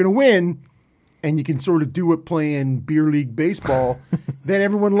 And if you're going to win and you can sort of do it playing beer league baseball, then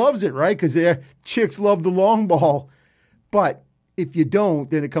everyone loves it, right? Because chicks love the long ball. But if you don't,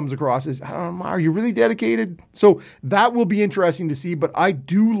 then it comes across as, I don't know, are you really dedicated? So that will be interesting to see. But I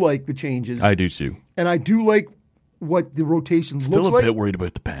do like the changes. I do too. And I do like what the rotation looks like. Still a bit worried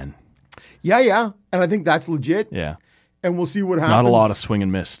about the pen. Yeah. And I think that's legit. Yeah. And we'll see what happens. Not a lot of swing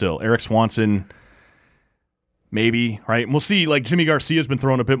and miss still. Eric Swanson, Maybe, right? And we'll see. Like, Jimmy Garcia's been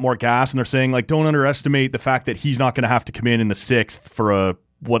throwing a bit more gas, and they're saying, like, don't underestimate the fact that he's not going to have to come in the 6th for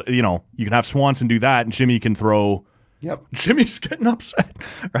you can have Swanson do that, and Jimmy can throw. Yep. Jimmy's getting upset,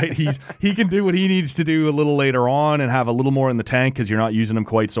 right? He can do what he needs to do a little later on and have a little more in the tank because you're not using him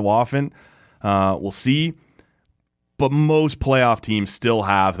quite so often. We'll see. But most playoff teams still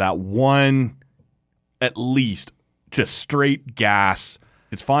have that one, at least, just straight gas.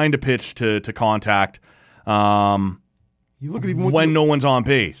 It's fine to pitch to contact. You look at even when no one's on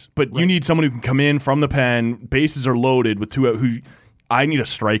base, but you need someone who can come in from the pen. Bases are loaded with 2 out. I need a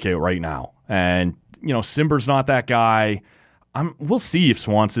strikeout right now, and Simber's not that guy. We'll see if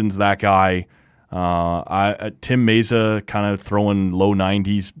Swanson's that guy. Tim Meza kind of throwing low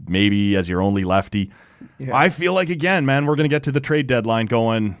 90s maybe as your only lefty. Yeah. I feel like again, man, we're going to get to the trade deadline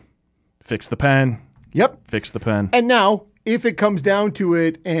going. Fix the pen. Yep, fix the pen. And now, if it comes down to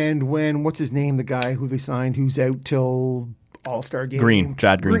it, and when, what's his name, the guy who they signed who's out till All-Star game?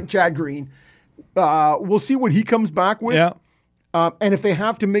 Chad Green. Chad Green. We'll see what he comes back with. Yeah. And if they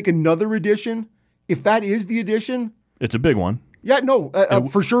have to make another addition, if that is the addition. It's a big one. Yeah, no,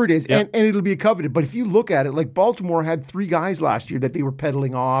 for sure it is. Yeah. And it'll be coveted. But if you look at it, like Baltimore had 3 guys last year that they were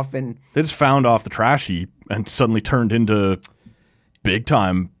peddling off. And they just found off the trash heap and suddenly turned into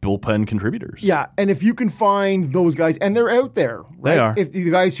big-time bullpen contributors. Yeah, and if you can find those guys, and they're out there, right? They are. If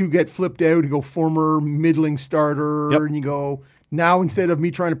the guys who get flipped out, you go former middling starter, Yep. and you go, now instead of me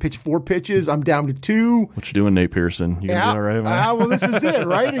trying to pitch 4 pitches, I'm down to 2. What you doing, Nate Pearson? You gonna be all right, man? Well, this is it,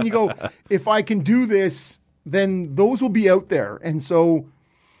 right? And you go, if I can do this, then those will be out there. And so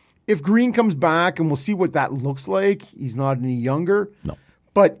if Green comes back, and we'll see what that looks like, he's not any younger. No.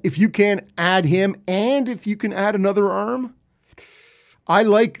 But if you can add him, and if you can add another arm, I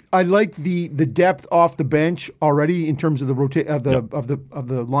like the depth off the bench already in terms of the of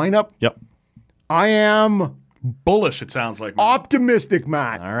the lineup. Yep. I am bullish. It sounds like, man. Optimistic,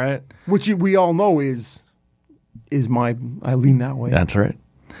 Matt. All right. Which we all know is I lean that way. That's right.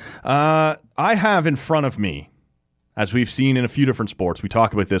 I have in front of me, as we've seen in a few different sports, we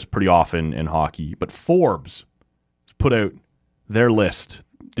talk about this pretty often in hockey, but Forbes put out their list.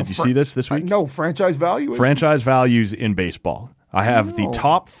 Did you see this week? No, franchise value. Franchise values in baseball. I have the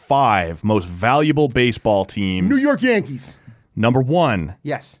top 5 most valuable baseball teams. New York Yankees. Number 1.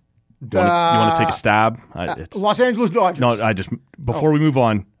 Yes. You want to take a stab? Los Angeles Dodgers. No, before we move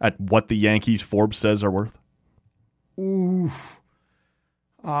on, at what the Yankees Forbes says are worth. Oof.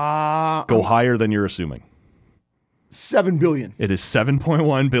 Go higher than you're assuming. $7 billion. It is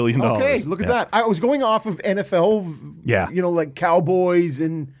 $7.1 billion. Okay, look at that. I was going off of NFL. Yeah. Like Cowboys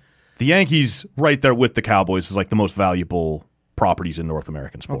and the Yankees, right there with the Cowboys, is like the most valuable properties in North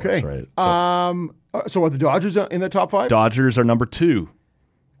American sports. Okay. Right. So are the Dodgers in the top 5? Dodgers are number 2.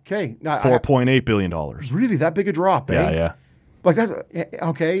 Okay. $4.8 billion. Really, that big a drop, eh? Yeah. Like that's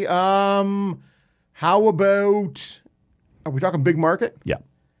okay. How about? Are we talking big market? Yeah.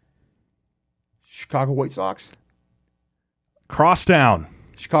 Chicago White Sox. Crosstown.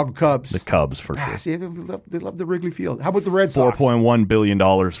 Chicago Cubs. The Cubs for sure. See, they love the Wrigley Field. How about the Red Sox? $4.1 billion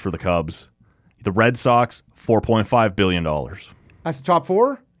for the Cubs. The Red Sox, $4.5 billion. That's the top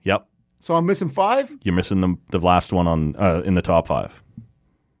 4? Yep. So I'm missing 5? You're missing the last one on in the top 5.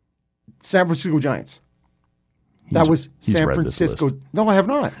 San Francisco Giants. That was San Francisco. No, I have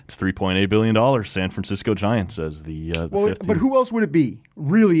not. It's $3.8 billion. San Francisco Giants as the fifth but team. who else would it be,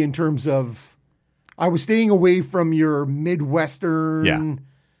 really, in terms of... I was staying away from your Midwestern... Yeah.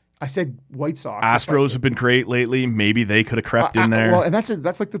 I said White Sox. Astros have been great lately. Maybe they could have crept in there. Well, and that's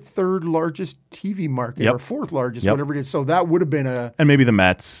like the 3rd largest TV market, or 4th largest, whatever it is. So that would have been a... And maybe the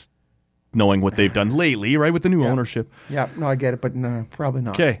Mets, knowing what they've done lately, right, with the new ownership. Yeah, no, I get it, but no, probably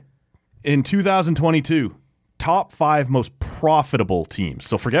not. Okay. In 2022, top 5 most profitable teams.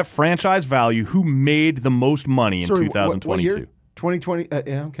 So forget franchise value. Who made the most money in 2022? What year? 2020.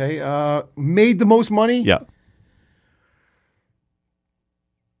 Yeah, okay. Made the most money? Yeah.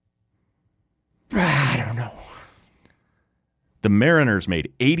 I don't know. The Mariners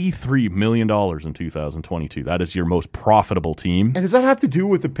made $83 million in 2022. That is your most profitable team. And does that have to do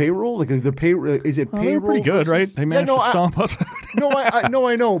with the payroll? Like the payroll? Is it payroll? They're pretty good, right? They managed to stomp us. I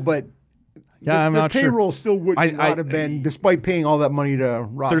know, but I'm not sure. The payroll still would not have been, despite paying all that money to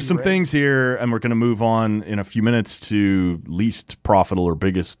Robbie. There's some Ray. things here, and we're going to move on in a few minutes to least profitable or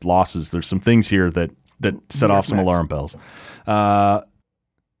biggest losses. There's some things here that set off some alarm bells.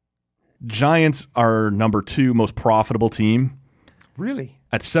 Giants are number 2 most profitable team. Really?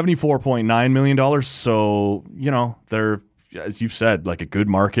 At $74.9 million. So, they're, as you've said, like a good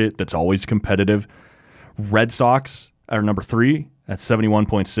market that's always competitive. Red Sox are number 3 at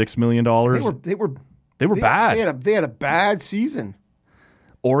 $71.6 million. They were They were bad. They had a bad season.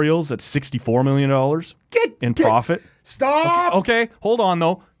 Orioles at $64 million in profit. Stop. Okay, hold on,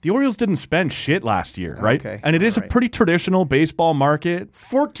 though. The Orioles didn't spend shit last year, right? Okay, And it is a pretty traditional baseball market.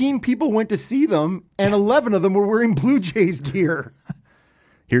 14 people went to see them, and 11 of them were wearing Blue Jays gear.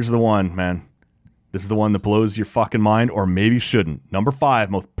 Here's the one, man. This is the one that blows your fucking mind, or maybe shouldn't. Number 5,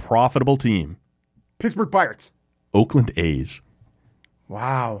 most profitable team. Pittsburgh Pirates. Oakland A's.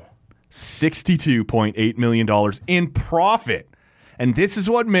 Wow. $62.8 million in profit. And this is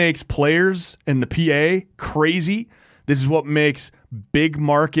what makes players in the PA crazy. This is what makes big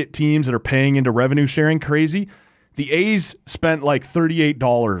market teams that are paying into revenue sharing crazy. The A's spent like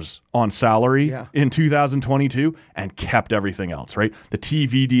 $38 on salary in 2022 and kept everything else, right? The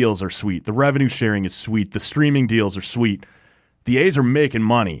TV deals are sweet. The revenue sharing is sweet. The streaming deals are sweet. The A's are making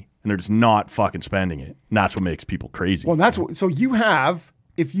money and they're just not fucking spending it. And that's what makes people crazy. Well, so you have,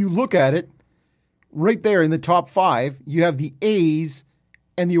 if you look at it, right there in the top 5, you have the A's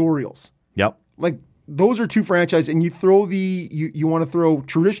and the Orioles. Yep. Like, those are two franchises, and you throw you want to throw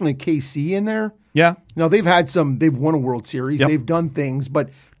traditionally KC in there. Yeah. Now, they've won a World Series. Yep. They've done things, but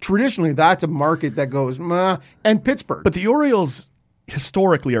traditionally that's a market that goes, meh, and Pittsburgh. But the Orioles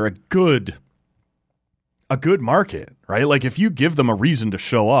historically are a good market, right? Like, if you give them a reason to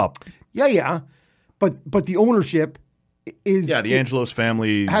show up. Yeah. But the ownership is... Yeah, the Angelos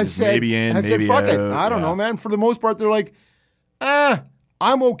family has said, maybe in, has maybe said, fuck out. it. I don't know, man. For the most part, they're like, I'm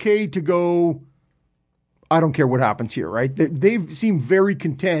okay to go... I don't care what happens here, right? They've seemed very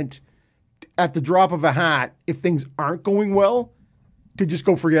content at the drop of a hat, if things aren't going well, to just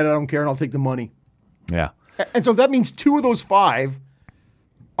go forget it, I don't care, and I'll take the money. Yeah. And so that means 2 of those 5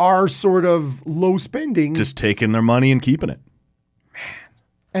 are sort of low spending. Just taking their money and keeping it. Man.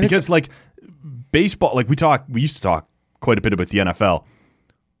 And because, like, baseball, like we used to talk quite a bit about the NFL.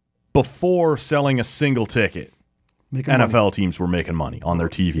 Before selling a single ticket, NFL teams were making money on their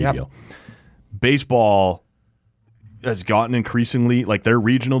TV deal. Baseball has gotten increasingly, like, their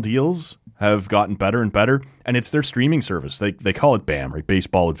regional deals have gotten better and better, and it's their streaming service. They call it BAM, right?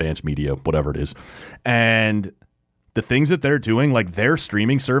 Baseball Advanced Media, whatever it is. And the things that they're doing, like, their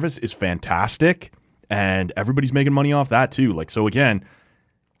streaming service is fantastic, and everybody's making money off that too. Like, so again,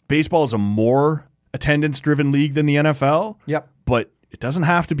 baseball is a more attendance-driven league than the NFL. Yep. But it doesn't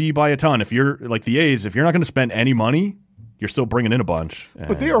have to be by a ton. If you're like the A's, if you're not going to spend any money, you're still bringing in a bunch.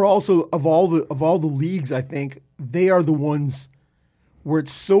 But they are also, of all the leagues, I think, they are the ones where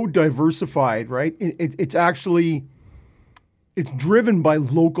it's so diversified, right? It's driven by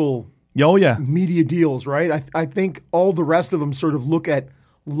local media deals, right? I think all the rest of them sort of look at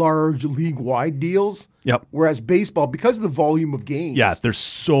large league-wide deals. Yep. Whereas baseball, because of the volume of games. Yeah, there's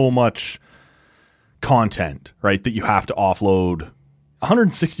so much content, right, that you have to offload.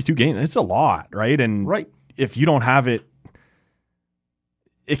 162 games, it's a lot, right? And if you don't have it,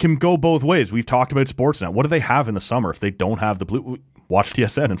 it can go both ways. We've talked about sports now. What do they have in the summer if they don't have the blue? Watch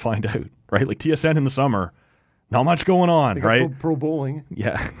TSN and find out, right? Like, TSN in the summer, not much going on, they got right? Pro bowling.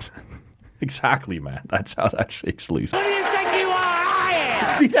 Yeah, exactly, man. That's how that shakes loose. Who do you think you are? I am!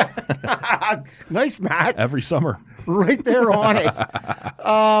 See that? Nice, Matt. Every summer. Right there on it.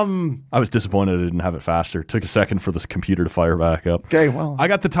 I was disappointed I didn't have it faster. Took a second for this computer to fire back up. Okay, well. I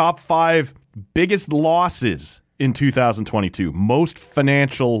got the top 5 biggest losses in 2022. Most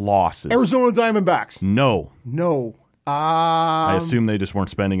financial losses. Arizona Diamondbacks. No. I assume they just weren't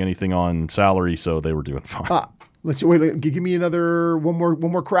spending anything on salary, so they were doing fine. Let's wait. Give me one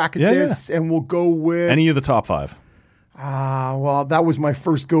more crack at this, and we'll go with any of the top 5. Well, that was my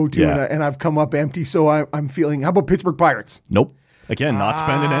first go-to, and I've come up empty, so I'm feeling. How about Pittsburgh Pirates? Nope. Again, not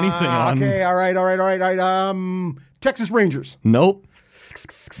spending anything on. Okay, all right. Texas Rangers. Nope.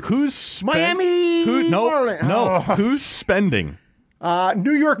 Who's Miami? No. Who's spending?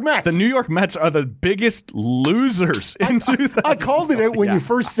 New York Mets. The New York Mets are the biggest losers in 2000. I called it out when you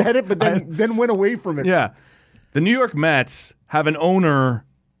first said it, but then went away from it. Yeah. The New York Mets have an owner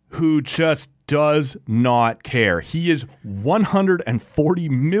who just does not care. He is $140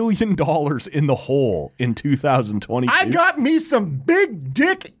 million in the hole in 2022. I got me some big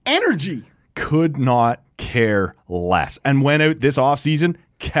dick energy. Could not care less. And went out this offseason,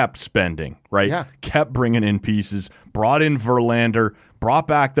 kept spending, right? Yeah. Kept bringing in pieces, brought in Verlander, brought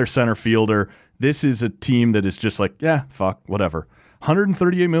back their center fielder. This is a team that is just like, yeah, fuck, whatever.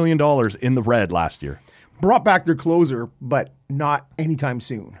 $138 million in the red last year. Brought back their closer, but not anytime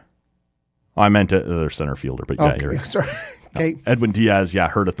soon. I meant their center fielder, but yeah, you're right. Sorry. Okay. Edwin Diaz,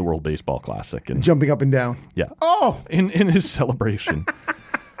 hurt at the World Baseball Classic. And jumping up and down. Yeah. Oh! In his celebration.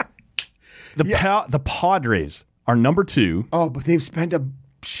 The Padres are number 2. Oh, but they've spent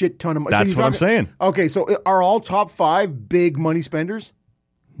shit ton of money. That's what I'm saying. Okay, so are all top 5 big money spenders?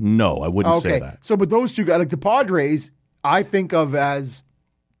 No, I wouldn't say that. So, but those two guys, like the Padres, I think of as...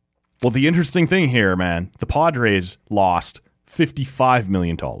 Well, the interesting thing here, man, the Padres lost $55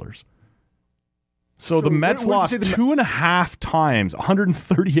 million. So the Mets lost 2.5 times,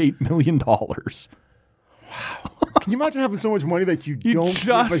 $138 million. Wow. Can you imagine having so much money that you don't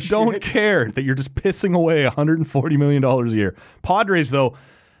just don't care, that you're just pissing away $140 million a year? Padres, though,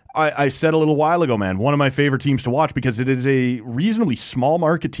 I said a little while ago, man, one of my favorite teams to watch because it is a reasonably small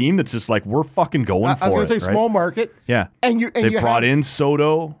market team that's just like, we're fucking going for it. I was going to say right? small market. Yeah. They brought in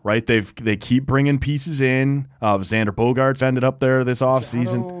Soto, right? They keep bringing pieces in. Xander Bogaerts ended up there this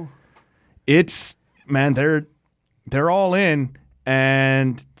offseason. It's, man, they're all in,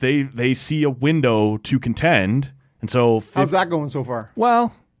 and they see a window to contend. And so, how's that going so far?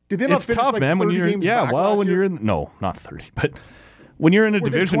 Well, did they not it's finish tough, like man. 30 games back last year? Not 30, but when you're in a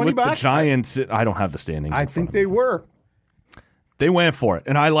division with back? the Giants, I don't have the standings. I think they were. They went for it,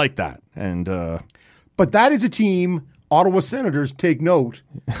 and I like that. And but that is a team. Ottawa Senators, take note.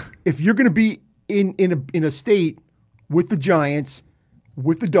 If you're going to be in a state with the Giants,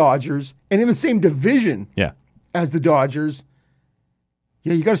 with the Dodgers, and in the same division as the Dodgers,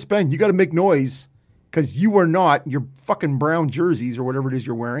 you got to spend. You got to make noise because you are not your fucking brown jerseys or whatever it is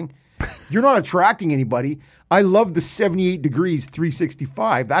you're wearing. You're not attracting anybody. I love the 78 degrees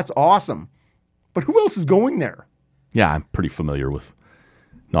 365. That's awesome. But who else is going there? Yeah, I'm pretty familiar with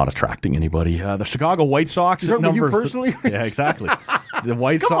not attracting anybody. The Chicago White Sox. Is that you personally? Yeah, exactly. The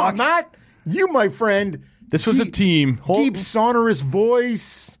White Come Sox. on, Matt. You, my friend. This was a team. Deep, sonorous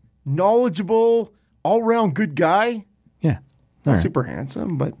voice, knowledgeable, all-around good guy. Yeah. Not super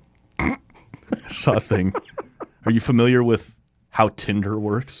handsome, but... Saw a thing. Are you familiar with how Tinder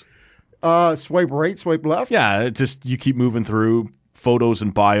works? Swipe right, swipe left? Yeah, it just you keep moving through. Photos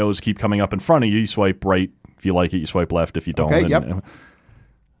and bios keep coming up in front of you. You swipe right if you like it. You swipe left if you don't. Okay, yep.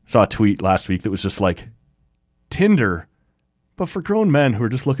 Saw a tweet last week that was just like, Tinder, but for grown men who are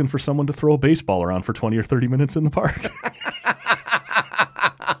just looking for someone to throw a baseball around for 20 or 30 minutes in the park.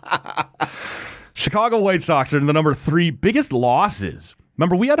 Chicago White Sox are the number 3 biggest losses.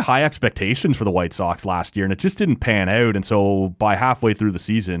 Remember, we had high expectations for the White Sox last year, and it just didn't pan out. And so by halfway through the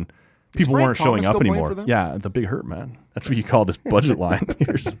season, people weren't showing up anymore. Yeah, the big hurt, man. That's what you call this budget line.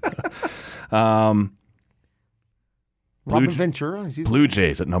 Robin Ventura? Blue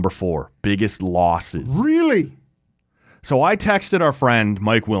Jays at number 4. Biggest losses. Really? So I texted our friend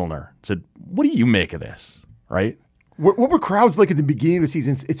Mike Wilner. Said, what do you make of this? Right? What were crowds like at the beginning of the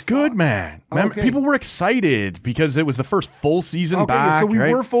season? It's good, man. Remember, people were excited because it was the first full season back. So we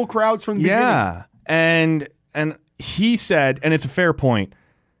right? were full crowds from the beginning. Yeah. And he said, and it's a fair point,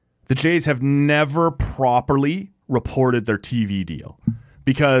 the Jays have never properly reported their TV deal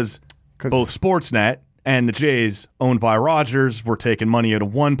because both Sportsnet and the Jays, owned by Rogers, were taking money out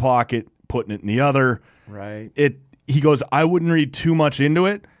of one pocket, putting it in the other. Right. He goes, I wouldn't read too much into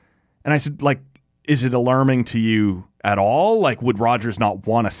it. And I said, like, is it alarming to you at all? Like, would Rogers not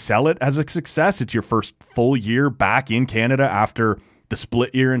want to sell it as a success? It's your first full year back in Canada after the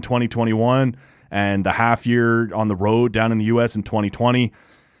split year in 2021 and the half year on the road down in the U.S. in 2020.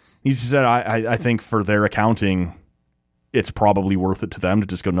 He said, I think for their accounting, it's probably worth it to them to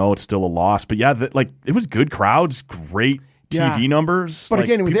just go, no, it's still a loss. But yeah, it was good crowds, great TV numbers. But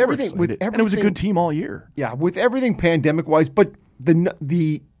again, with everything, and it was a good team all year. Yeah, with everything pandemic-wise, but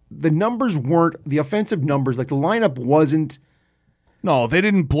the numbers weren't, the offensive numbers, like the lineup wasn't. No, they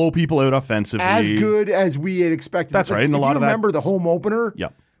didn't blow people out offensively. As good as we had expected. That's right. And a lot of that. Remember the home opener?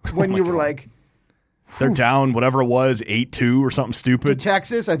 Yep. When you were like. They're down, whatever it was, 8-2 or something stupid. To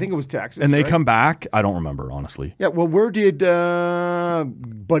Texas. I think it was Texas. And they come back. I don't remember, honestly. Yeah, well, where did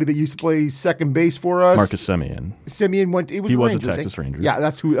buddy that used to play second base for us? Marcus Semien. Semien went. He was a Texas Ranger. Yeah,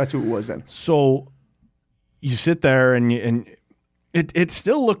 that's who it was then. So you sit there and it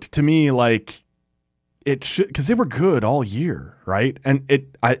still looked to me like it should, because they were good all year, right? And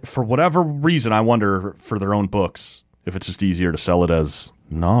for whatever reason, I wonder for their own books if it's just easier to sell it as.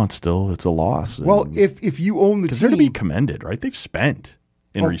 No, it's a loss. Well, if you own the team, because they're to be commended, right? They've spent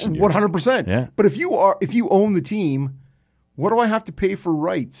in recent years 100%. Yeah. But if you own the team, what do I have to pay for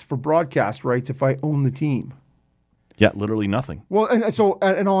broadcast rights if I own the team? Yeah, literally nothing. Well,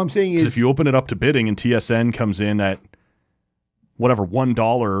 and all I'm saying is, if you open it up to bidding and TSN comes in at whatever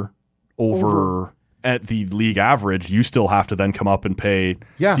 $1 over at the league average, you still have to then come up and pay.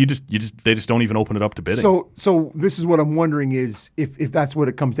 Yeah. So they just don't even open it up to bidding. So this is what I'm wondering is if that's what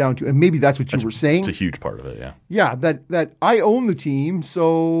it comes down to, and maybe that's what you were saying. It's a huge part of it, yeah. Yeah, that I own the team,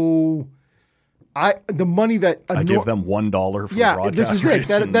 so the money that I give them $1 for the broadcast this is rights,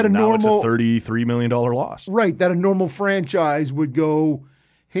 it. That a now normal it's a $33 million loss. Right, that a normal franchise would go,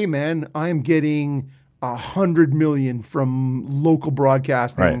 hey man, I am getting $100 million from local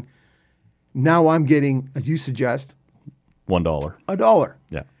broadcasting. Right. Now I'm getting, as you suggest, $1. $1.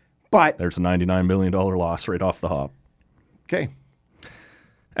 Yeah. But There's a $99 million loss right off the hop. okay.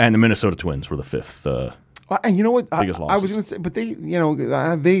 And the Minnesota Twins were the fifth. And you know what? Biggest I losses. was going to say,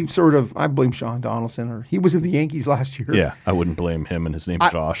 but they sort of, I blame Sean Donaldson, or he was at the Yankees last year. Yeah, I wouldn't blame him, and his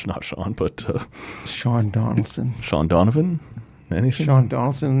name's Josh, not Sean, but Sean Donaldson. Sean Donovan? Anything? Sean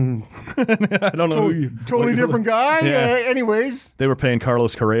Donaldson. I don't know who you... Totally different guy. Yeah. Anyways. They were paying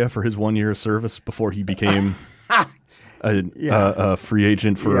Carlos Correa for his 1 year of service before he became a free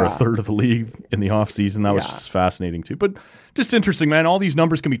agent for a third of the league in the offseason. That was just fascinating too. But just interesting, man. All these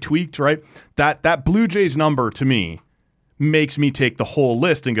numbers can be tweaked, right? That Blue Jays number, to me, makes me take the whole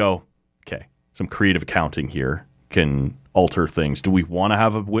list and go, okay, some creative accounting here can alter things. Do we want to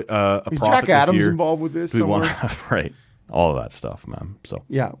have a profit Is Jack this Adams year? involved with this Do we want somewhere? to have, right. All of that stuff, man. So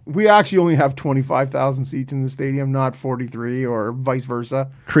Yeah, we actually only have 25,000 seats in the stadium, not 43 or vice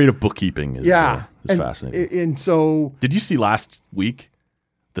versa. creative bookkeeping is fascinating. And so, Did you see last week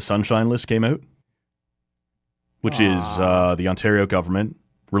the Sunshine List came out? Which is the Ontario government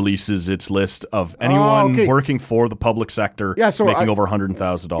releases its list of anyone working for the public sector making over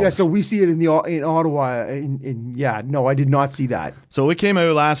 $100,000. yeah, so we see it in Ottawa. No, I did not see that. So it came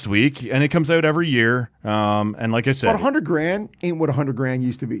out last week, and it comes out every year. And like I said, But $100,000 ain't what $100,000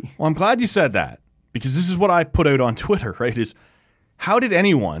 used to be. well, I'm glad you said that, because this is what I put out on Twitter, right? Is how did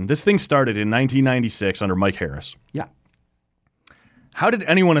anyone, this thing started in 1996 under Mike Harris. Yeah. How did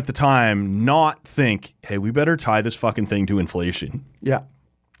anyone at the time not think, hey, we better tie this fucking thing to inflation? Yeah.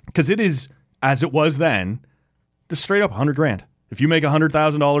 Because it is, as it was then, just straight up $100,000. If you make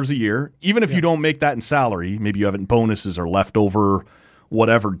 $100,000 a year, even if you don't make that in salary, maybe you have it in bonuses or leftover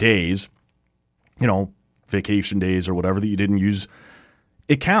whatever days, vacation days or whatever that you didn't use,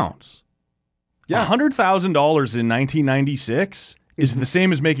 it counts. Yeah. $100,000 in 1996 is the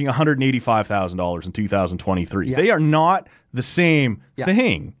same as making $185,000 in 2023. Yeah. They are not the same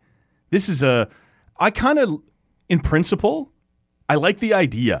thing. This is in principle, I like the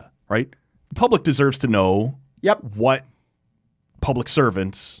idea, right? The public deserves to know what public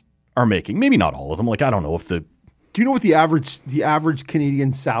servants are making. Maybe not all of them. Like, I don't know if Do you know what the average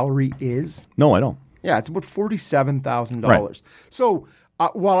Canadian salary is? No, I don't. Yeah, it's about $47,000. Right. So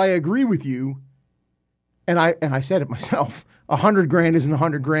while I agree with you, and I said it myself, $100,000 isn't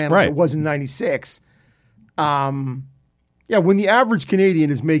 $100,000 like it was in '96. When the average Canadian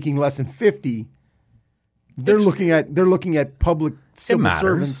is making less than 50, they're looking at public civil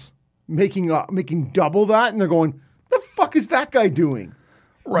servants making double that, and they're going, "The fuck is that guy doing?"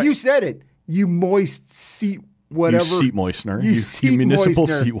 Right. You said it. You moist seat whatever. You seat moistener. You municipal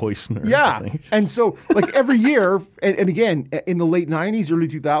moistener. seat moistener. Yeah. And so, like, every year, and again, in the late 90s, early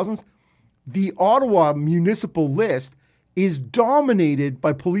 2000s, the Ottawa municipal list is dominated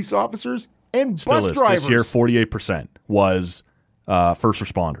by police officers and bus drivers. This year, 48% was first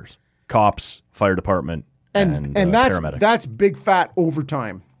responders, cops, fire department, and paramedics. That's big fat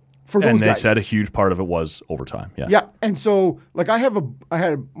overtime for those and they guys. said a huge part of it was overtime. Yeah. Yeah. And so, like,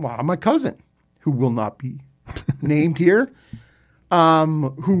 my cousin, who will not be named here,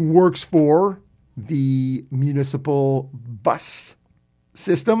 who works for the municipal bus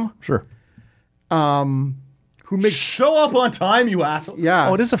system. Sure. Who makes Show up on time, you asshole. Yeah.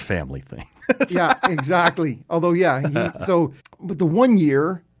 Oh, it is a family thing. Yeah, exactly. Although, but the 1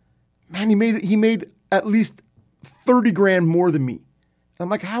 year, man, he made at least $30,000 more than me. And I'm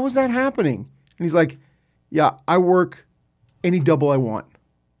like, how is that happening? And he's like, yeah, I work any double I want.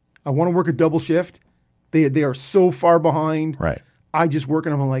 I want to work a double shift. They are so far behind. Right. I just work,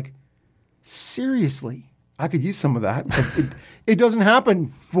 and I'm like, seriously, I could use some of that. But it doesn't happen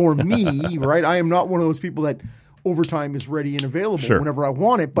for me, right? I am not one of those people that overtime is ready and available whenever I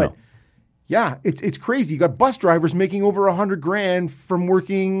want it. But yeah, it's crazy. You got bus drivers making over $100,000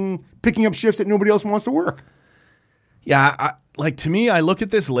 from picking up shifts that nobody else wants to work. Yeah, to me, I look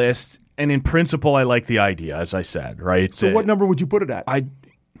at this list, and in principle, I like the idea, as I said, right? So what number would you put it at? I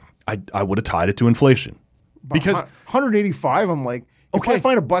would have tied it to inflation. Because 185, I'm like, if I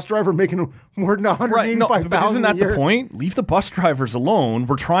find a bus driver making more than $185,000 but isn't that a year, the point? Leave the bus drivers alone.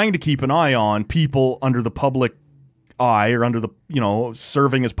 We're trying to keep an eye on people under the public eye or under the,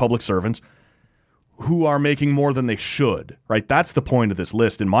 serving as public servants who are making more than they should, right? That's the point of this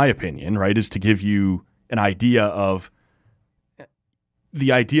list, in my opinion, right, is to give you an idea of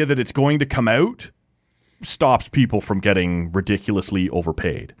the idea that it's going to come out stops people from getting ridiculously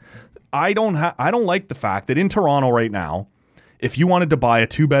overpaid. I don't like the fact that in Toronto right now, if you wanted to buy a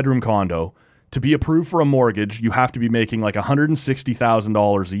 2-bedroom condo, to be approved for a mortgage, you have to be making like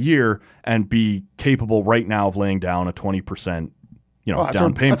 $160,000 a year and be capable right now of laying down a 20%,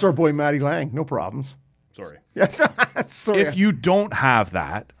 down payment. That's our boy Matty Lang. No problems. Sorry. Yes. Sorry. If you don't have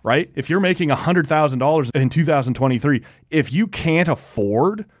that, right? If you're making $100,000 in 2023, if you can't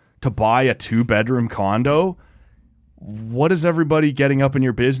afford to buy a 2-bedroom condo, what is everybody getting up in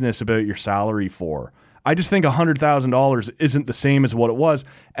your business about your salary for? I just think $100,000 isn't the same as what it was,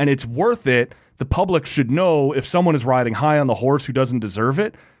 and it's worth it. The public should know if someone is riding high on the horse who doesn't deserve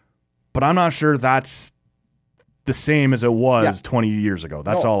it, but I'm not sure that's the same as it was 20 years ago.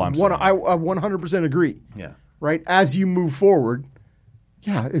 That's all I'm saying. I 100% agree. Yeah. Right? As you move forward,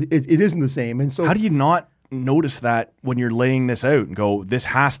 it isn't the same. And so, how do you not notice that when you're laying this out and go, this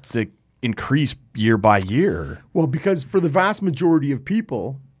has to increase year by year? Well, because for the vast majority of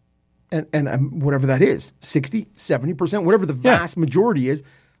people, and whatever that is, 60, 70%, whatever the vast majority is,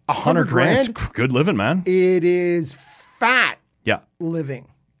 $100,000, good living, man. It is fat living.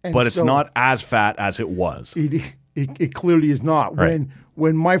 And but it's not as fat as it was. It clearly is not. Right.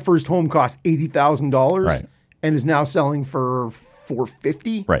 When my first home cost $80,000 right. and is now selling for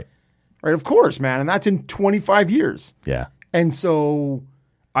 $450,000. Right. Right, of course, man. And that's in 25 years. Yeah. And so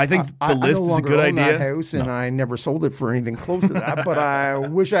I think the list is a good idea. I that house, and I never sold it for anything close to that, but I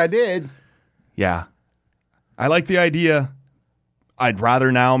wish I did. Yeah. I like the idea. I'd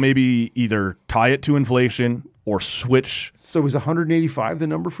rather now maybe either tie it to inflation or switch. So is 185 the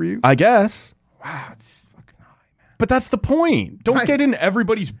number for you? I guess. Wow, it's fucking high, man. But that's the point. Don't get in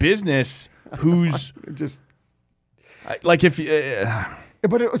everybody's business who's just like if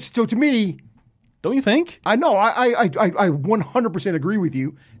but it's still, to me, don't you think? I know. I 100% agree with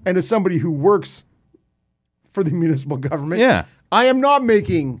you. And as somebody who works for the municipal government, I am not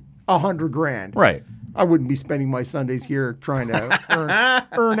making $100,000. Right. I wouldn't be spending my Sundays here trying to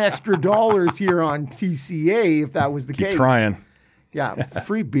earn extra dollars here on TCA if that was the case. Keep trying. Yeah,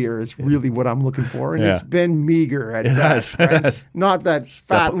 free beer is really what I'm looking for, and it's been meager at best. It right? has. Not that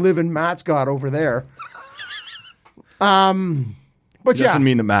fat living Matt's got over there. But it doesn't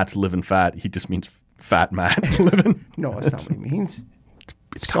mean that Matt's living fat. He just means fat Matt living. No, that's not what he means.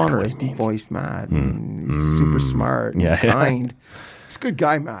 Sonorous, deep-voiced Matt. He's super smart, and kind. He's a good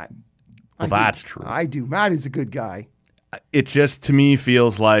guy, Matt. Well, that's true. I do. Matt is a good guy. It just, to me,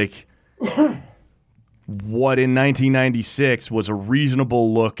 feels like what in 1996 was a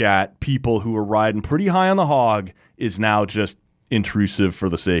reasonable look at people who were riding pretty high on the hog is now just intrusive for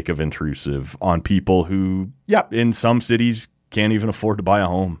the sake of intrusive on people who, in some cities, can't even afford to buy a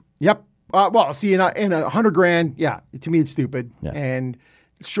home. Yep. Well, see, in $100,000, to me, it's stupid. Yeah. And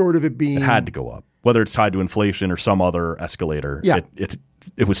short of it being... It had to go up. Whether it's tied to inflation or some other escalator,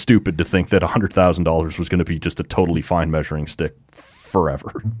 it was stupid to think that $100,000 was going to be just a totally fine measuring stick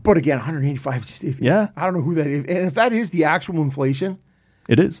forever. But again, 185, just I don't know who that is. And if that is the actual inflation...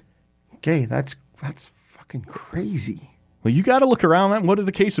 It is. Okay, that's fucking crazy. Well, you got to look around, man. What did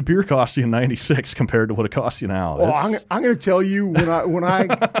a case of beer cost you in '96 compared to what it costs you now? Well, I'm going to tell you when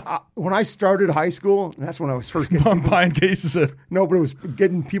I started high school, and that's when I was first getting buying cases of but it was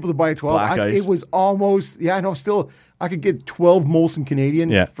getting people to buy a 12. Black Ice. It was almost still I could get 12 Molson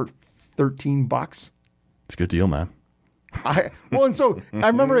Canadian for $13. It's a good deal, man. And so I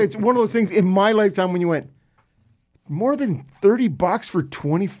remember it's one of those things in my lifetime when you went more than $30 for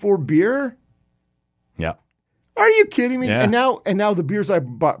 24 beer. Yeah. Are you kidding me? Yeah. And now the beers I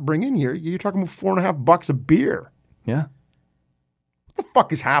bring in here, you're talking about $4.50 a beer. Yeah. What the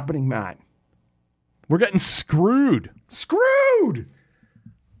fuck is happening, Matt? We're getting screwed. Screwed!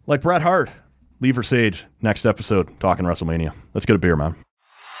 Like Bret Hart. Lever Sage, next episode, talking WrestleMania. Let's get a beer, man.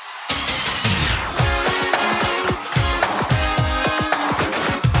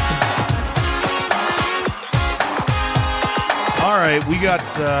 All right, we got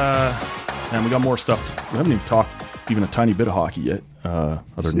more stuff. We haven't even talked even a tiny bit of hockey yet.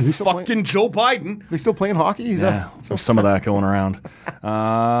 Other than fucking Joe Biden. They still playing hockey? There's some of that going around.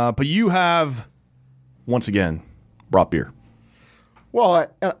 But you have, once again, brought beer. Well,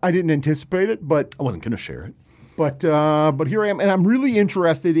 I didn't anticipate it, but... I wasn't going to share it. But here I am, and I'm really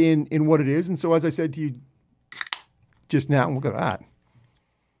interested in what it is. And so as I said to you just now, look at that.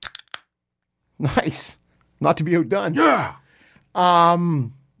 Nice. Not to be outdone. Yeah!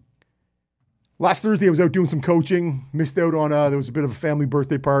 Last Thursday, I was out doing some coaching. Missed out on there was a bit of a family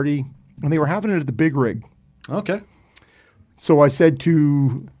birthday party, and they were having it at the Big Rig. Okay. So I said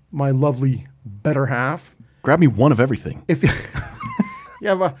to my lovely better half, grab me one of everything.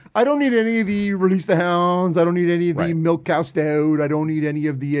 Yeah, but I don't need any of the Release the Hounds. I don't need any of the Milk Cow Stout. I don't need any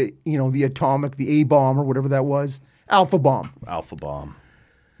of the, the Atomic, the A-Bomb or whatever that was. Alpha Bomb. Alpha Bomb.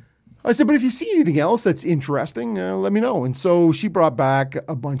 I said, but if you see anything else that's interesting, let me know. And so she brought back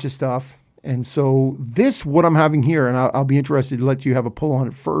a bunch of stuff. And so what I'm having here, and I'll be interested to let you have a pull on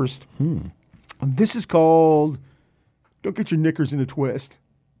it first. This is called Don't Get Your Knickers in a Twist.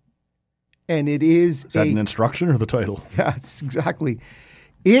 And it is that an instruction or the title? Yes, exactly.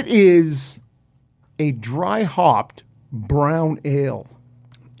 It is a dry hopped brown ale.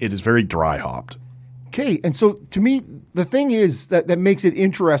 It is very dry hopped. Okay, and so to me, the thing is that makes it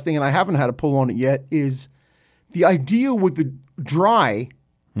interesting, and I haven't had a pull on it yet, is the idea with the dry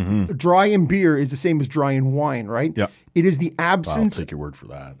in beer is the same as dry in wine, right? Yeah. It is the absence. I'll take your word for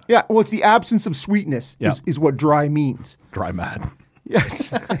that. Yeah, well, it's the absence of sweetness is what dry means. Dry mad.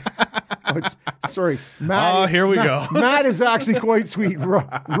 Yes. Sorry. Matt. Here we go. Matt is actually quite sweet.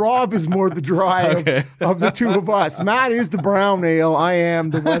 Rob is more the dry of the two of us. Matt is the brown ale. I am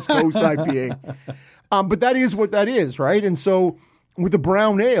the West Coast IPA. But that is what that is, right? And so with the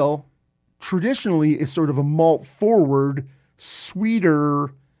brown ale, traditionally is sort of a malt forward,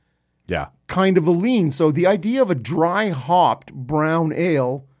 sweeter kind of a lean. So the idea of a dry hopped brown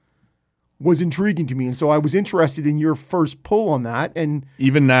ale was intriguing to me. And so I was interested in your first pull on that. And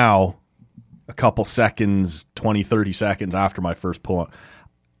even now, a couple seconds, 20, 30 seconds after my first pull,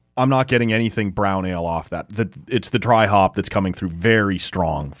 I'm not getting anything brown ale off that. It's the dry hop that's coming through very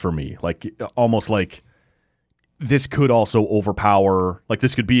strong for me. Like almost like this could also overpower, like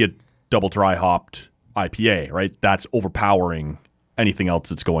this could be a double dry hopped IPA, right? That's overpowering anything else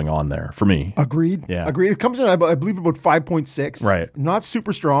that's going on there for me. Agreed. Yeah. Agreed. It comes in, I believe, about 5.6. Right. Not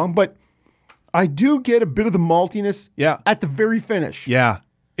super strong, but I do get a bit of the maltiness at the very finish. Yeah.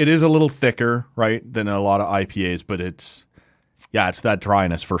 It is a little thicker, right, than a lot of IPAs, but it's that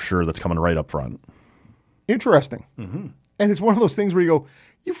dryness for sure that's coming right up front. Interesting. Mm-hmm. And it's one of those things where you go,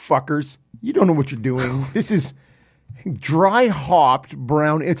 you fuckers, you don't know what you're doing. This is dry hopped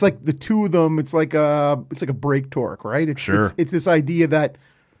brown. It's like the two of them. It's like a brake torque, right? It's this idea that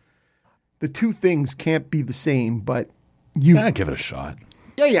the two things can't be the same, but give it a shot.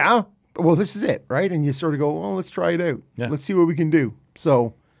 Yeah. Well, this is it, right? And you sort of go, well, let's try it out. Yeah. Let's see what we can do.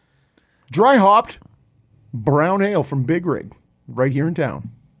 So, dry hopped brown ale from Big Rig, right here in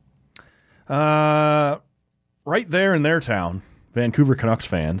town. Right there in their town, Vancouver Canucks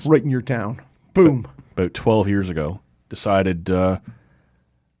fans. Right in your town. Boom. About 12 years ago, decided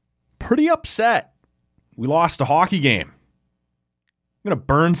pretty upset. We lost a hockey game. I'm going to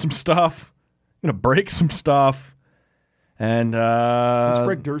burn some stuff. I'm going to break some stuff. And is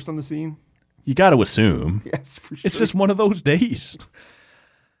Fred Durst on the scene? You got to assume. Yes, for sure. It's just one of those days.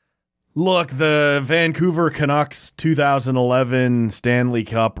 Look, the Vancouver Canucks 2011 Stanley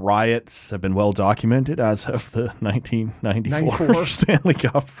Cup riots have been well documented as of the 1994 Stanley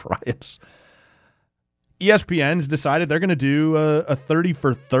Cup riots. ESPN's decided they're going to do a 30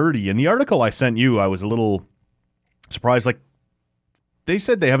 for 30. In the article I sent you, I was a little surprised. Like, they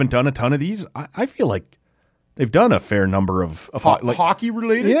said they haven't done a ton of these. I feel like they've done a fair number of hockey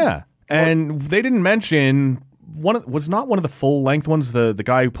related. Yeah, and they didn't mention was not one of the full length ones. The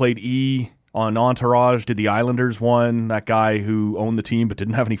guy who played E on Entourage did the Islanders one. That guy who owned the team but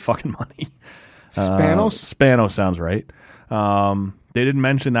didn't have any fucking money. Spanos sounds right. They didn't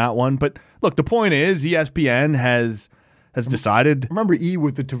mention that one, but look, the point is ESPN has decided. Remember E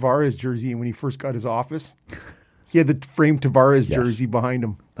with the Tavares jersey when he first got his office? He had the framed Tavares jersey behind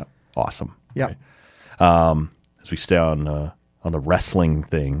him. Awesome. Yeah. Right. As we stay on the wrestling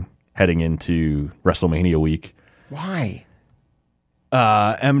thing, heading into WrestleMania week. Why?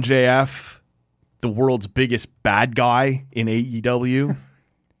 MJF, the world's biggest bad guy in AEW.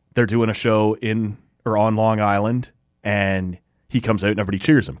 They're doing a show on Long Island, and he comes out and everybody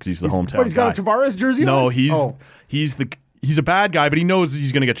cheers him because he's the hometown guy. But he's got a Tavares jersey on? No, he's a bad guy, but he knows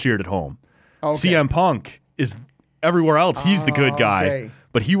he's going to get cheered at home. Okay. CM Punk is everywhere else. He's the good guy. Okay.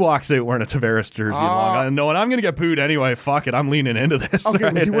 But he walks out wearing a Tavares jersey in Long Island, knowing I'm going to get booed anyway. Fuck it, I'm leaning into this. Okay,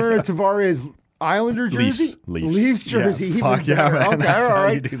 was he wearing a Tavares Islander jersey? Leafs jersey. Yeah, fuck yeah, man. Okay, all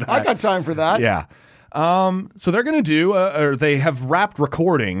right. I got time for that. Yeah. So they're going to do, or they have wrapped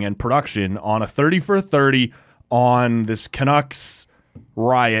recording and production on a 30 for 30 on this Canucks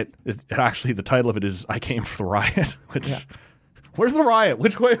riot. Actually, the title of it is "I Came for the Riot." Where's the riot?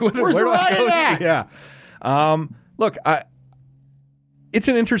 Which way? Where's the riot at? Yeah. Look, it's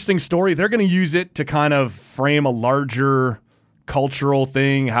an interesting story. They're going to use it to kind of frame a larger cultural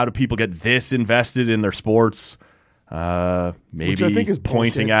thing. How do people get this invested in their sports? Maybe which I think is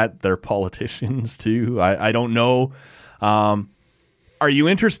pointing bullshit. At their politicians too. I don't know. Are you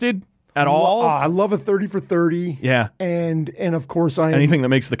interested at all? I love a 30 for 30. Yeah. And of course I am. Anything that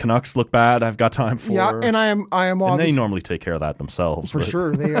makes the Canucks look bad, I've got time for. Yeah, and I am And obviously. they normally take care of that themselves. For but-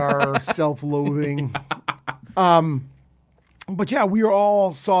 sure. They are self-loathing. But yeah, we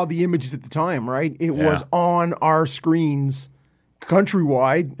all saw the images at the time, right? It was on our screens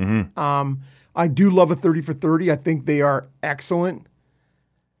countrywide. Mm-hmm. I do love a 30 for 30. I think they are excellent.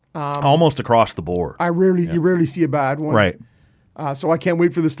 Almost across the board. You rarely see a bad one. Right. So I can't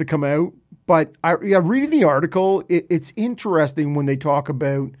wait for this to come out. But reading the article, it's interesting when they talk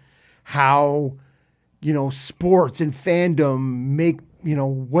about how, sports and fandom make,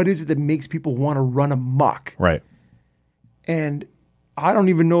 what is it that makes people want to run amok? Right. And I don't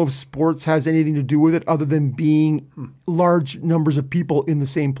even know if sports has anything to do with it other than being large numbers of people in the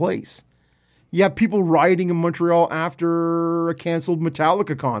same place. You have people rioting in Montreal after a canceled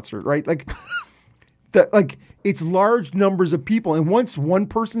Metallica concert, right? It's large numbers of people. And once one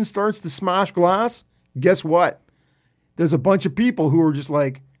person starts to smash glass, guess what? There's a bunch of people who are just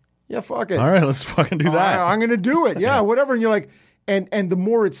like, yeah, fuck it. All right, let's fucking do that. I'm going to do it. Yeah, whatever. And you're like, and the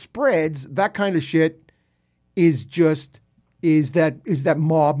more it spreads, that kind of shit is that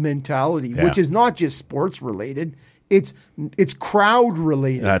mob mentality, which is not just sports related. It's crowd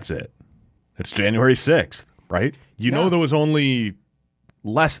related. That's it. It's January 6th, right? You know there was only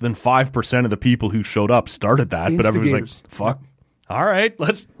less than 5% of the people who showed up started that, but everyone's like, fuck. All right,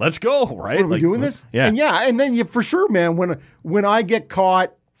 let's go, right? What, are we doing this? Yeah. And then for sure, man, when I get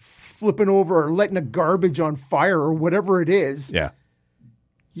caught flipping over or letting a garbage on fire or whatever it is. Yeah.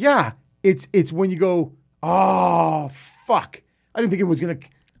 It's when you go, oh, fuck. I didn't think you're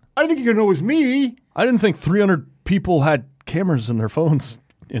gonna know it was me. I didn't think 300 people had cameras in their phones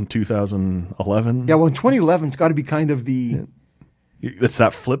in 2011. Yeah, well, in 2011, it's got to be kind of the It's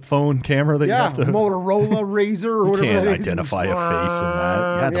that flip phone camera that you have to Motorola Razor or whatever. can't that is. identify a face in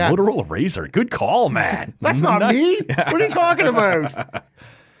that. Yeah, the Motorola Razor. Good call, man. That's not me. What are you talking about?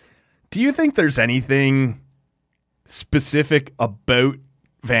 Do you think there's anything specific about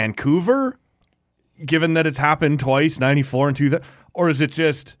Vancouver, given that it's happened twice, 94 and 2000? Or is it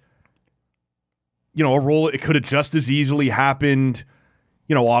just, a role? It could have just as easily happened.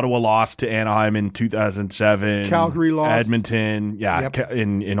 Ottawa lost to Anaheim in 2007. Calgary lost. Edmonton,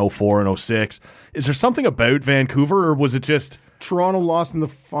 in 04 and 06. Is there something about Vancouver, or was it just Toronto lost in the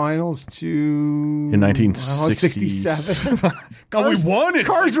finals to in 1967? Oh, we won it.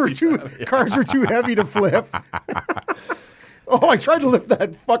 Cars were too heavy to flip. Oh, I tried to lift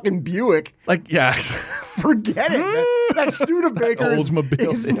that fucking Buick. Forget it, man. That Studebaker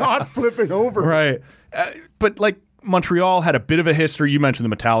is not flipping over. Right. But Montreal had a bit of a history. You mentioned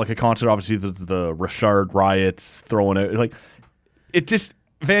the Metallica concert, obviously the Richard riots throwing it.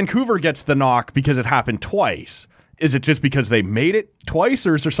 Vancouver gets the knock because it happened twice. Is it just because they made it twice,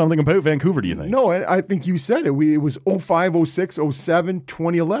 or is there something about Vancouver, do you think? No, I think you said it. It was 05, 06, 07,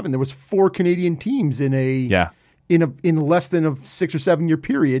 2011. There was 4 Canadian teams in less than a 6 or 7 year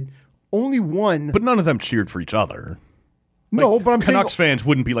period. Only one. But none of them cheered for each other. No, but I'm saying Canucks fans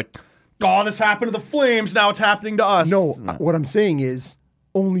wouldn't be like, oh, this happened to the Flames, now it's happening to us. No, what I'm saying is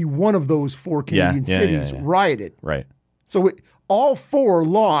only one of those 4 Canadian cities rioted. Right. So all 4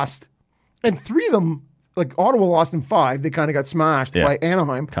 lost, and 3 of them, Ottawa lost in 5. They kind of got smashed by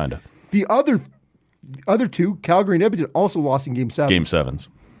Anaheim. Kind of. The other 2, Calgary and Edmonton, also lost in Game 7. Game 7s.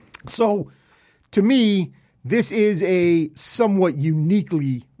 So to me, this is a somewhat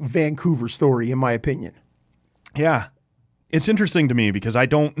uniquely Vancouver story, in my opinion. Yeah. It's interesting to me because I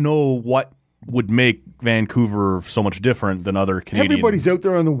don't know what would make Vancouver so much different than other Canadian. Everybody's out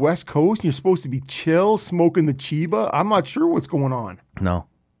there on the West Coast and you're supposed to be chill, smoking the Chiba. I'm not sure what's going on. No.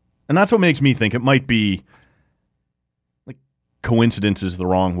 And that's what makes me think it might be coincidence is the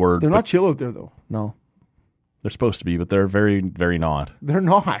wrong word. They're not chill out there, though. No. They're supposed to be, but they're very, very not. They're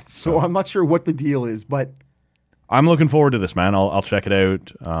not. So I'm not sure what the deal is, but I'm looking forward to this, man. I'll check it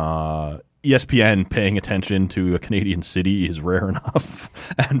out. ESPN paying attention to a Canadian city is rare enough,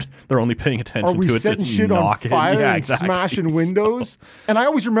 and they're only paying attention to it setting to shit knock on fire it. Yeah, and exactly. smashing windows? And I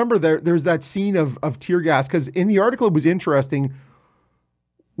always remember there's that scene of tear gas, because in the article it was interesting.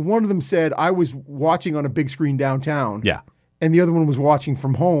 One of them said, I was watching on a big screen downtown. Yeah. And the other one was watching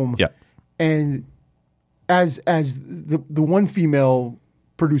from home. Yeah. And as the one female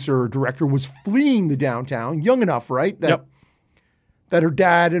producer or director was fleeing the downtown, young enough, right? That her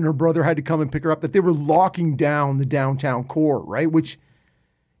dad and her brother had to come and pick her up, that they were locking down the downtown core, right? Which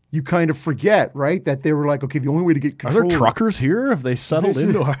you kind of forget, right? That they were like, okay, the only way to get control. Are there truckers here? Have they settled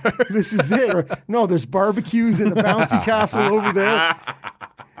into our... This is it. No, there's barbecues and a bouncy castle over there.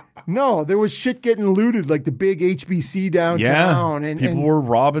 No, there was shit getting looted, like the big HBC downtown. And people were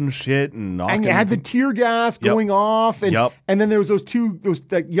robbing shit and knocking. And you had the tear gas going off. And, and then there was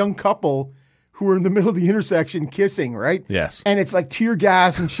that young couple who were in the middle of the intersection kissing, right? Yes. And it's like tear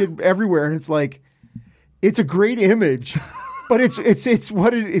gas and shit everywhere. And it's like, it's a great image, but it's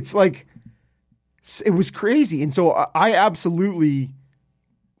like, it was crazy. And so I absolutely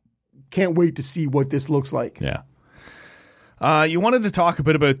can't wait to see what this looks like. Yeah. You wanted to talk a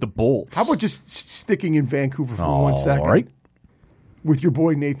bit about the Bolts. How about just sticking in Vancouver for 1 second? All right. With your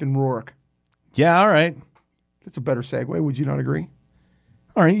boy Nathan Rourke. Yeah, all right. That's a better segue. Would you not agree?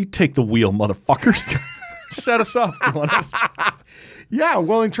 All right, you take the wheel, motherfuckers. Set us up. Yeah,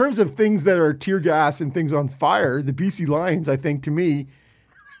 well, in terms of things that are tear gas and things on fire, the BC Lions, I think, to me,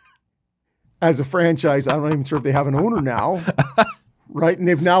 as a franchise, I'm not even sure if they have an owner now, right? And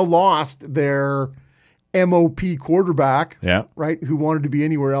they've now lost their MOP quarterback, right, who wanted to be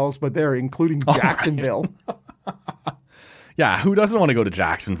anywhere else but there, including Jacksonville. Yeah, who doesn't want to go to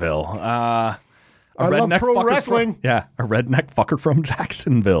Jacksonville? I love pro wrestling. A redneck fucker from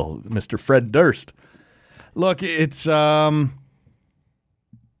Jacksonville, Mr. Fred Durst. Look, it's I'm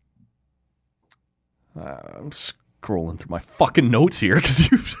scrolling through my fucking notes here because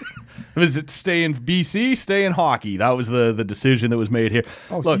was it stay in BC, stay in hockey? That was the decision that was made here.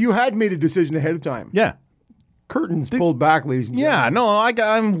 Oh, look, so you had made a decision ahead of time. Yeah. Curtains pulled back, ladies and gentlemen. Yeah, no,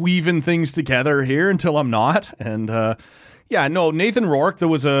 I'm weaving things together here until I'm not. And Nathan Rourke, there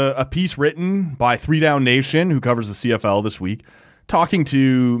was a piece written by 3 Down Nation, who covers the CFL this week, talking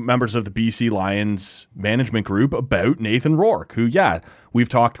to members of the BC Lions management group about Nathan Rourke, who, we've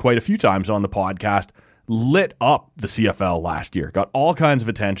talked quite a few times on the podcast, lit up the CFL last year, got all kinds of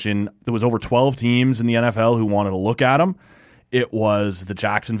attention. There was over 12 teams in the NFL who wanted to look at him. It was the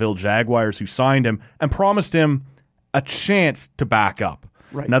Jacksonville Jaguars who signed him and promised him a chance to back up.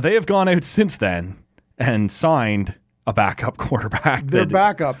 Right. Now, they have gone out since then and signed a backup quarterback. Their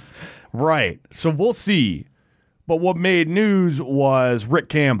backup. Right. So we'll see. But what made news was Rick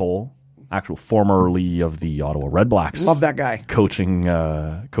Campbell, actual formerly of the Ottawa Red Blacks. Love that guy. Coaching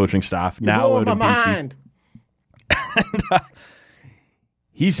staff. You're now out blowing in my BC. mind. And,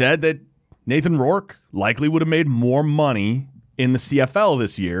 he said that Nathan Rourke likely would have made more money in the CFL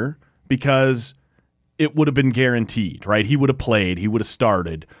this year because it would have been guaranteed, right? He would have played, he would have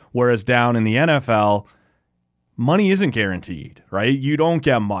started. Whereas down in the NFL, money isn't guaranteed, right? You don't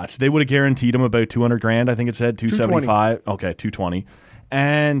get much. They would have guaranteed him about $200,000. I think it said 275. Okay, 220.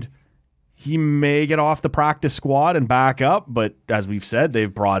 And he may get off the practice squad and back up, but as we've said,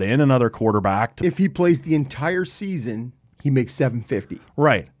 they've brought in another quarterback. If he plays the entire season, he makes $750.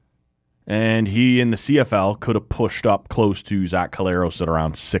 Right. And he, in the CFL, could have pushed up close to Zach Caleros at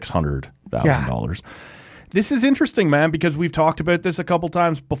around $600,000. This is interesting, man, because we've talked about this a couple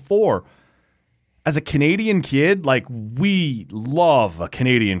times before. As a Canadian kid, like, we love a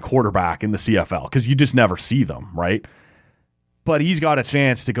Canadian quarterback in the CFL because you just never see them, right? But he's got a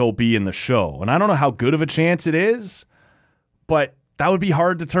chance to go be in the show. And I don't know how good of a chance it is, but that would be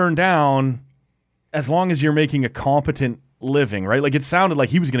hard to turn down as long as you're making a competent living, right? Like, it sounded like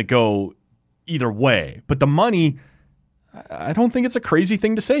he was going to go either way. But the money, I don't think it's a crazy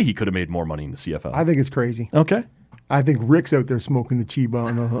thing to say he could have made more money in the CFL. I think it's crazy. Okay. I think Rick's out there smoking the Chiba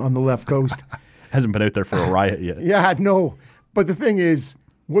on the left coast. Hasn't been out there for a riot yet. Yeah, no. But the thing is,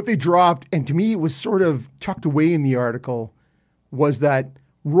 what they dropped, and to me it was sort of tucked away in the article, was that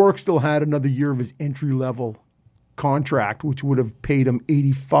Rourke still had another year of his entry-level contract, which would have paid him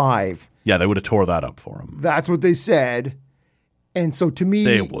 $85,000. Yeah, they would have tore that up for him. That's what they said. And so to me...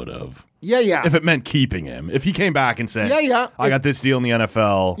 They would have. Yeah. If it meant keeping him. If he came back and said, I got this deal in the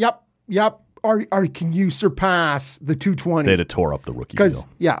NFL. Yep. Or can you surpass the 220? They'd have tore up the rookie deal.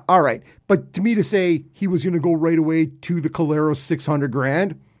 Yeah, all right. But to me to say he was going to go right away to the Caleros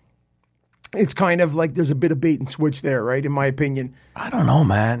 $600,000, it's kind of like there's a bit of bait and switch there, right? In my opinion. I don't know,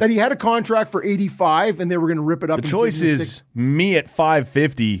 man. That he had a contract for $85,000 and they were going to rip it up. The choice is me at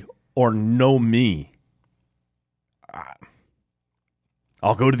 $550 or no me.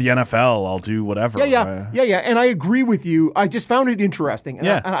 I'll go to the NFL. I'll do whatever. Yeah. And I agree with you. I just found it interesting.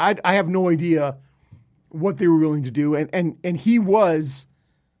 And I have no idea what they were willing to do. And he was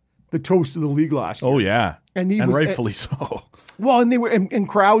the toast of the league last year. Oh, yeah. And rightfully so. Well, and they were, and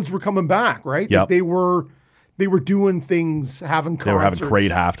crowds were coming back, right? Yep. Like they were doing things, having concerts. They were having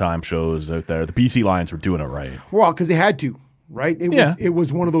great halftime shows out there. The BC Lions were doing it right. Well, because they had to, right? It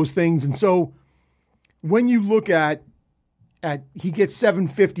was one of those things. And so when you look at he gets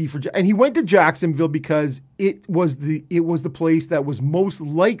 $750 and he went to Jacksonville because it was the place that was most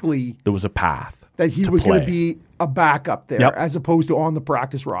likely. There was a path that he was going to play. be a backup there Yep. as opposed to on the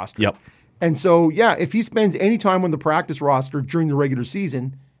practice roster. Yep. And so, yeah, if he spends any time on the practice roster during the regular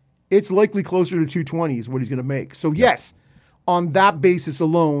season, it's likely closer to 220 is what he's going to make. So, yes, on that basis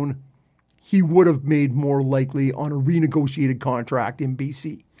alone, he would have made more likely on a renegotiated contract in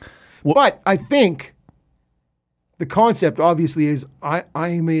BC. Well- but I think the concept obviously is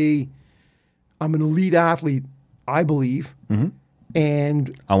I'm an elite athlete, I believe,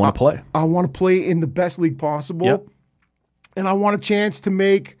 and I want to play. I want to play in the best league possible, Yep. and I want a chance to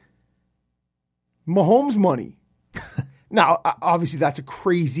make Mahomes money. Now, obviously, that's a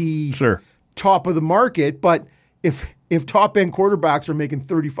crazy Sure. top of the market, but if top end quarterbacks are making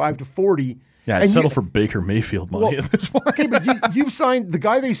 35 to 40, Yeah, I'd and settle for Baker Mayfield money at this point. okay, but you've signed the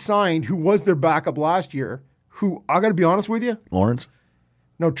guy they signed who was their backup last year. Who I got to be honest with you, Lawrence?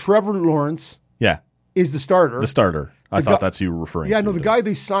 no, Trevor Lawrence Yeah, is the starter. the starter. I thought that's who you were referring to. Yeah, no, the guy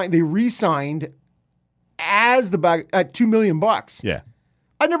they re-signed as the back at $2 million. Yeah.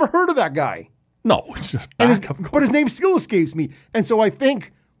 I never heard of that guy. No, it's just And backup. but his name still escapes me. And so I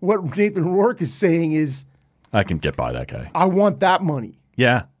think what Nathan Rourke is saying is, I can get by that guy. I want that money.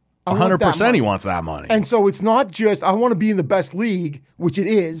 Yeah. I want that 100% he money. wants that money. And so it's not just, I want to be in the best league, which it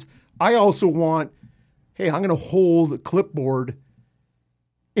is. I also want, hey, I'm going to hold a clipboard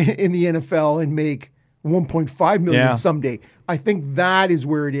in the NFL and make $1.5 million someday. I think that is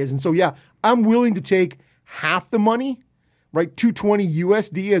where it is. And so, yeah, I'm willing to take half the money, right? 220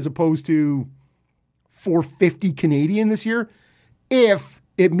 USD as opposed to 450 Canadian this year, if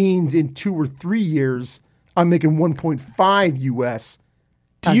it means in 2 or 3 years, I'm making 1.5 US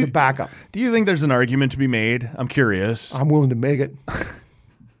as a backup. Do you think there's an argument to be made? I'm curious. I'm willing to make it.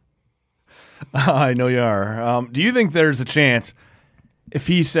 I know you are. Do you think there's a chance if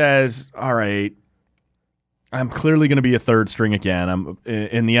he says, all right, I'm clearly going to be a third string again. I'm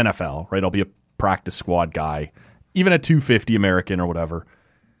in the NFL, right? I'll be a practice squad guy, even at 250 American or whatever.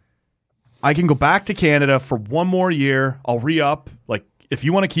 I can go back to Canada for one more year. I'll re-up. Like, if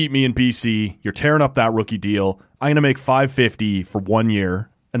you want to keep me in BC, you're tearing up that rookie deal. I'm going to make $550 for 1 year,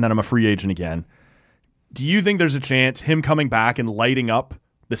 and then I'm a free agent again. Do you think there's a chance him coming back and lighting up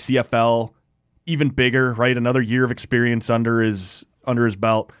the CFL even bigger, right? Another year of experience under his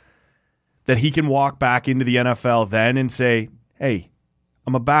belt, that he can walk back into the NFL then and say, hey,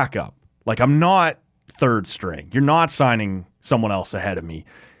 I'm a backup. Like, I'm not third string. You're not signing someone else ahead of me.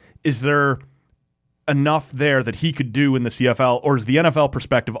 Is there enough there that he could do in the CFL, or is the NFL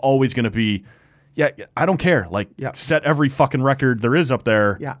perspective always going to be, yeah, I don't care. Like, set every fucking record there is up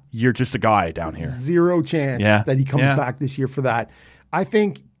there. Yeah. You're just a guy down here. Zero chance that he comes back this year for that. I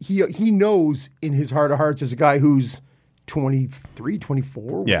think he knows in his heart of hearts, as a guy who's 23,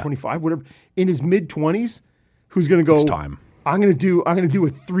 24, 25, whatever, in his mid-20s, who's going to go, It's time. I'm going to do a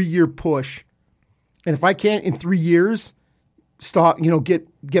 3-year push. And if I can't in 3 years stop,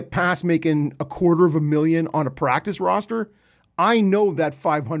 get past making $250,000 on a practice roster, I know that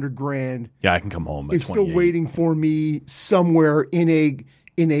 $500,000 I can come home at is 28. still waiting for me somewhere in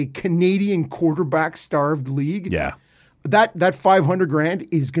a Canadian quarterback starved league. Yeah. That $500,000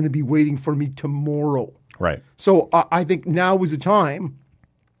 is going to be waiting for me tomorrow. Right. So I think now is a time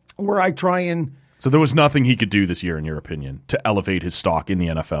where I try and. So there was nothing he could do this year, in your opinion, to elevate his stock in the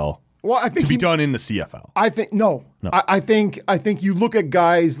NFL. Well, I think to be done in the CFL. I think no. I think you look at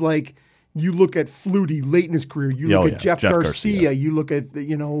guys like, you look at Flutie late in his career. You look at Jeff Garcia. You look at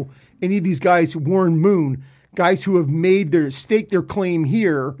any of these guys, Warren Moon, guys who have staked their claim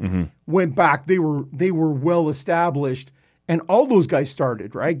here, went back. They were well established, and all those guys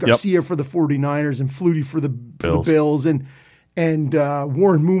started, right? Garcia for the 49ers and Flutie for the Bills, and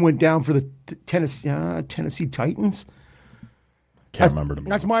Warren Moon went down for the Tennessee Titans. Can't remember them.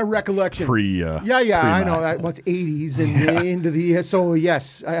 That's my recollection. I know that. What's 80s and into the so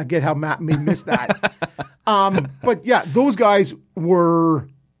yes, I get how Matt may miss that. But yeah, those guys were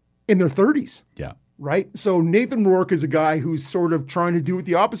in their 30s. Yeah. Right? So Nathan Rourke is a guy who's sort of trying to do it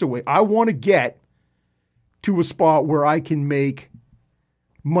the opposite way. I want to get to a spot where I can make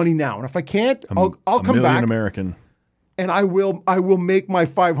money now. And if I can't, I'll come back. American. And I will make my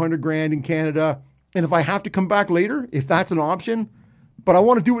 $500,000 in Canada. And if I have to come back later, if that's an option, but I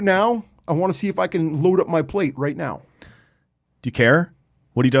want to do it now. I want to see if I can load up my plate right now. Do you care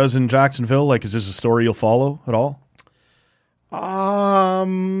what he does in Jacksonville? Like, is this a story you'll follow at all?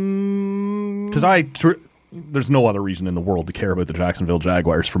 Because there's no other reason in the world to care about the Jacksonville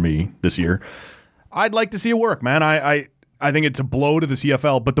Jaguars for me this year. I'd like to see it work, man. I think it's a blow to the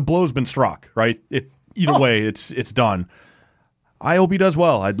CFL, but the blow's been struck, right? Either way, it's done. I hope he does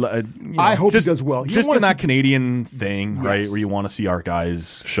well. I hope he does well. Just in that Canadian thing, right, where you want to see our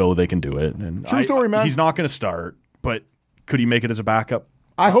guys show they can do it. And True story, man. He's not going to start, but could he make it as a backup?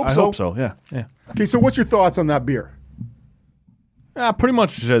 I hope so. I hope so, yeah. Okay, so what's your thoughts on that beer? Pretty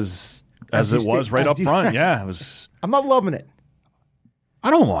much as it was right up front. Yes. Yeah, it was. I'm not loving it.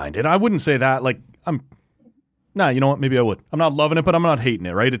 I don't mind it. I wouldn't say that. Like I'm. Nah, you know what? Maybe I would. I'm not loving it, but I'm not hating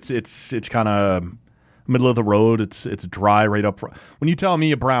it. Right? It's kind of middle of the road. It's dry right up front. When you tell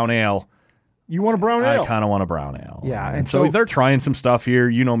me a brown ale, you want a brown ale? I kind of want a brown ale. Yeah, and so they're trying some stuff here.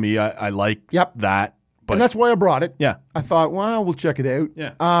 You know me. I like that. But and that's why I brought it. Yeah. I thought, well, we'll check it out.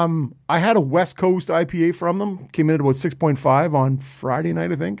 Yeah. I had a West Coast IPA from them. Came in at about 6.5 on Friday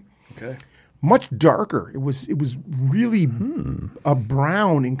night, I think. Okay. Much darker. It was really a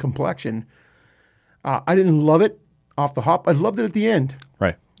brown in complexion. I didn't love it off the hop. I loved it at the end.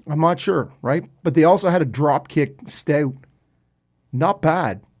 Right. I'm not sure, right? But they also had a Dropkick Stout. Not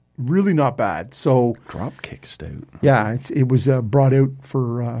bad. Really not bad. So Dropkick Stout. Yeah, it was brought out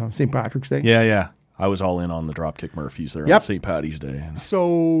for St. Patrick's Day. Yeah. I was all in on the Dropkick Murphys there on St. Paddy's Day.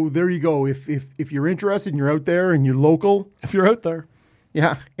 So there you go. If you're interested and you're out there and you're local. If you're out there.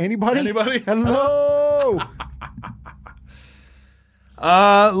 Yeah. Anybody? Hello.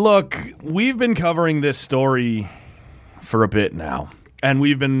 Look, we've been covering this story for a bit now. And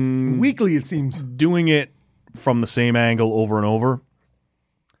we've been weekly, it seems, doing it from the same angle over and over.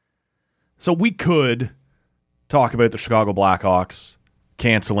 So we could talk about the Chicago Blackhawks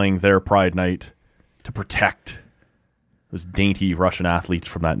canceling their Pride Night to protect those dainty Russian athletes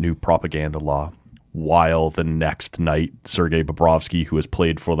from that new propaganda law, while the next night, Sergei Bobrovsky, who has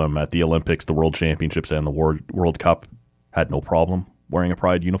played for them at the Olympics, the World Championships, and the World Cup, had no problem wearing a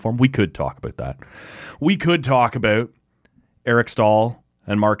Pride uniform. We could talk about that. We could talk about Eric Stahl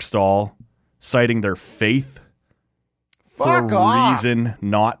and Mark Stahl citing their faith for a reason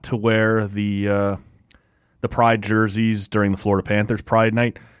not to wear the Pride jerseys during the Florida Panthers Pride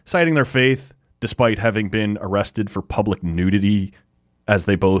Night, citing their faith despite having been arrested for public nudity as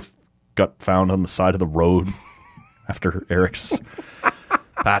they both got found on the side of the road after Eric's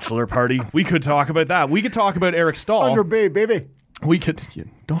bachelor party. We could talk about that. We could talk about Eric Stahl. Thunder Bay, baby. We could.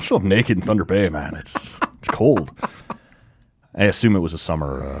 Don't show up naked in Thunder Bay, man. It's cold. I assume it was a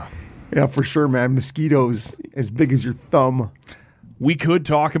summer. Yeah, for sure, man. Mosquitoes as big as your thumb. We could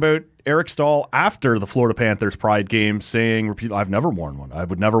talk about Eric Stahl after the Florida Panthers Pride game saying, I've never worn one. I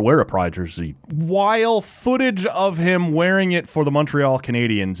would never wear a Pride jersey. While footage of him wearing it for the Montreal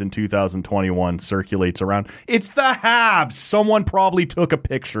Canadiens in 2021 circulates around. It's the Habs. Someone probably took a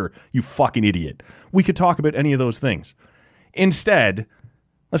picture, you fucking idiot. We could talk about any of those things. Instead,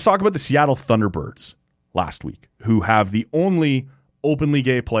 let's talk about the Seattle Thunderbirds last week, who have the only openly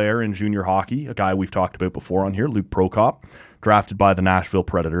gay player in junior hockey, a guy we've talked about before on here, Luke Prokop, drafted by the Nashville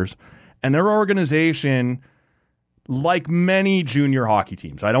Predators. And their organization, like many junior hockey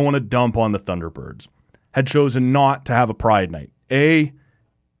teams, I don't want to dump on the Thunderbirds, had chosen not to have a Pride Night. A,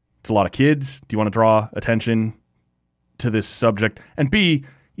 it's a lot of kids. Do you want to draw attention to this subject? And B,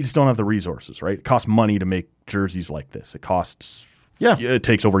 you just don't have the resources, right? It costs money to make jerseys like this. It costs, it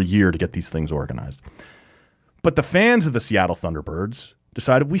takes over a year to get these things organized. But the fans of the Seattle Thunderbirds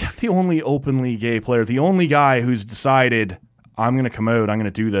decided we have the only openly gay player, the only guy who's decided, I'm going to come out, I'm going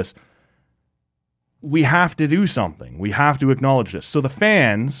to do this. We have to do something. We have to acknowledge this. So the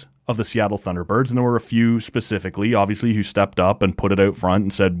fans of the Seattle Thunderbirds, and there were a few specifically, obviously, who stepped up and put it out front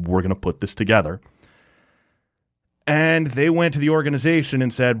and said, we're going to put this together. And they went to the organization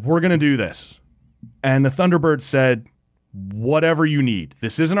and said, we're going to do this. And the Thunderbirds said, whatever you need.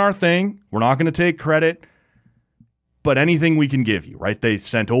 This isn't our thing. We're not going to take credit. But anything we can give you, right? They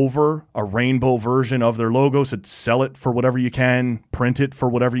sent over a rainbow version of their logo, said sell it for whatever you can, print it for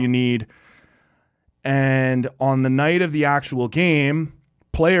whatever you need. And on the night of the actual game,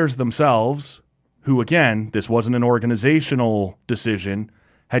 players themselves, who again, this wasn't an organizational decision,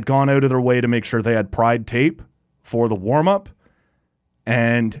 had gone out of their way to make sure they had Pride tape for the warm-up.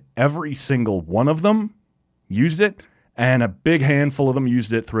 And every single one of them used it. And a big handful of them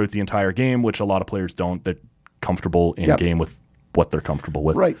used it throughout the entire game, which a lot of players don't. They're comfortable in game with what they're comfortable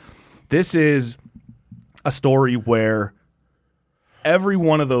with. Right. This is a story where every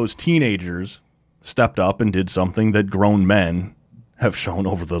one of those teenagers stepped up and did something that grown men have shown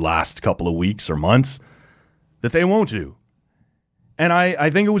over the last couple of weeks or months that they won't do. And I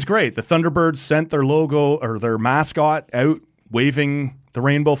think it was great. The Thunderbirds sent their logo or their mascot out waving the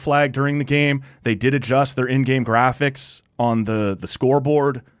rainbow flag during the game. They did adjust their in-game graphics on the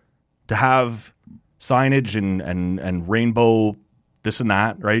scoreboard to have signage and rainbow this and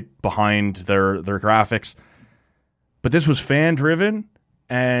that, right, behind their graphics. But this was fan-driven,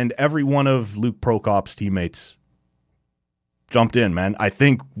 and every one of Luke Prokop's teammates jumped in, man. I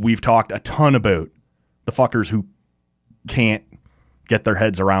think we've talked a ton about the fuckers who can't get their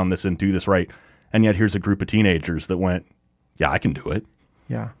heads around this and do this right. And yet here's a group of teenagers that went, yeah, I can do it.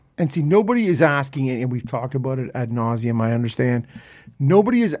 Yeah. And see, nobody is asking, and we've talked about it ad nauseum, I understand.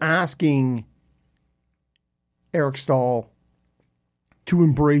 Nobody is asking Eric Stahl to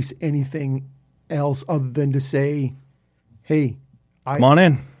embrace anything else other than to say, hey, come on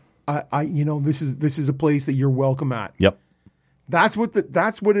in. This is a place that you're welcome at. Yep. That's what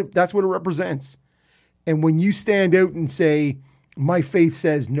it represents. And when you stand out and say, my faith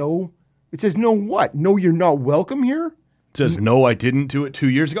says no, it says no what? No, you're not welcome here? It says, no, I didn't do it 2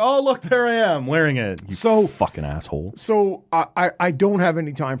 years ago. Oh, look, there I am wearing it. You fucking asshole. So I don't have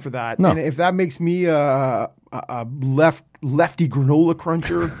any time for that. No. And if that makes me a lefty granola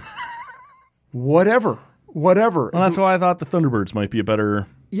cruncher, whatever. Well, that's why I thought the Thunderbirds might be a better.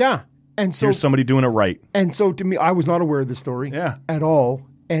 Yeah. And so here's somebody doing it right. And so to me, I was not aware of this story at all.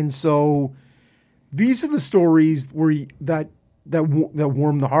 And so these are the stories where that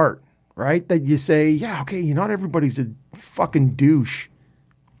warm the heart, right? That you say, yeah, okay, not everybody's a fucking douche.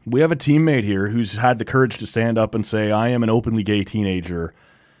 We have a teammate here who's had the courage to stand up and say, I am an openly gay teenager.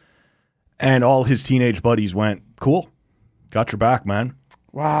 And all his teenage buddies went, cool, got your back, man.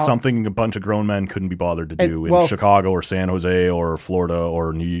 Wow. Something a bunch of grown men couldn't be bothered to do in Chicago or San Jose or Florida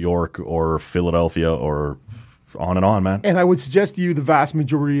or New York or Philadelphia or on and on, man. And I would suggest to you the vast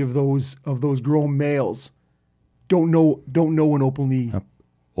majority of those grown males don't know an openly.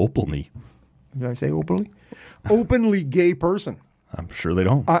 Openly. Did I say openly? Openly gay person. I'm sure they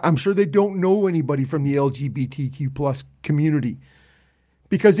don't. I'm sure they don't know anybody from the LGBTQ plus community.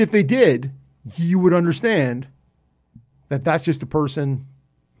 Because if they did, you would understand that that's just a person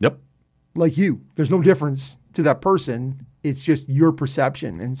like you. There's no difference to that person. It's just your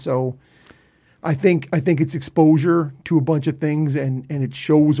perception. And so I think it's exposure to a bunch of things and it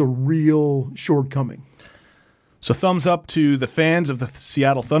shows a real shortcoming. So thumbs up to the fans of the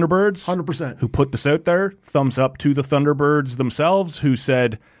Seattle Thunderbirds. 100%. Who put this out there. Thumbs up to the Thunderbirds themselves who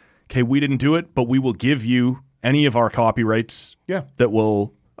said, okay, we didn't do it, but we will give you any of our copyrights that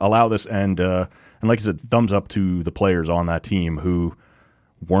will allow this. And like I said, thumbs up to the players on that team who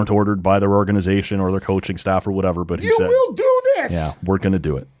weren't ordered by their organization or their coaching staff or whatever, but who said, will do this. Yeah, we're going to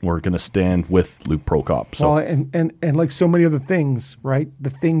do it. We're going to stand with Luke Prokop. So. Well, and like so many other things, right?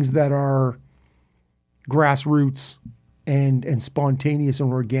 The things that are grassroots and spontaneous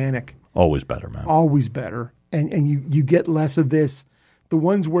and organic. Always better, man. Always better. And you get less of this. The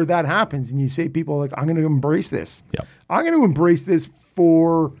ones where that happens and you say people like, I'm going to embrace this. Yep. I'm going to embrace this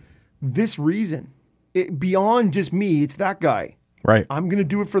for this reason. Beyond just me, it's that guy. Right. I'm going to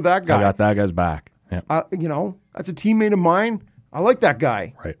do it for that guy. I got that guy's back. Yeah. That's a teammate of mine. I like that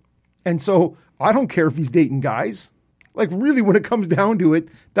guy. Right. And so I don't care if he's dating guys. Like really, when it comes down to it,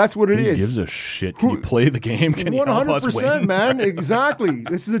 that's what it is. Who gives a shit? Can you play the game? Can you help us win? 100%, man. Exactly.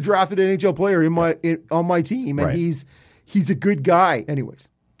 This is a drafted NHL player on my team, and he's a good guy. Anyways,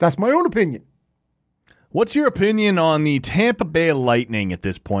 that's my own opinion. What's your opinion on the Tampa Bay Lightning at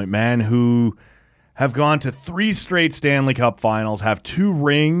this point, man, who have gone to 3 straight Stanley Cup finals, have 2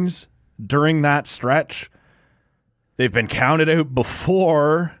 rings during that stretch? They've been counted out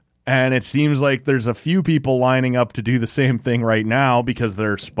before, and it seems like there's a few people lining up to do the same thing right now because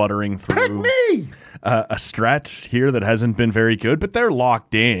they're sputtering through a stretch here that hasn't been very good, but they're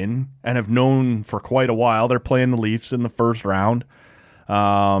locked in and have known for quite a while. They're playing the Leafs in the first round.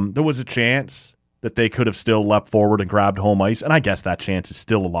 There was a chance that they could have still leapt forward and grabbed home ice, and I guess that chance is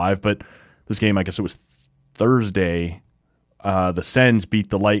still alive, but this game, I guess it was Thursday, the Sens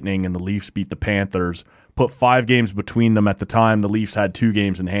beat the Lightning and the Leafs beat the Panthers, put 5 games between them at the time. The Leafs had 2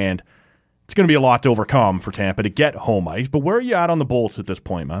 games in hand. It's going to be a lot to overcome for Tampa to get home ice, but where are you at on the Bolts at this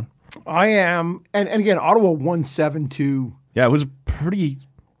point, man? I am, and again, Ottawa won 7-2. Yeah, it was pretty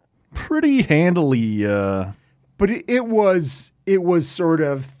handily. But it was sort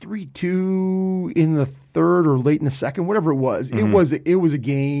of 3-2 in the third or late in the second, whatever it was. Mm-hmm. It was a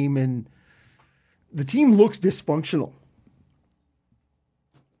game, and the team looks dysfunctional.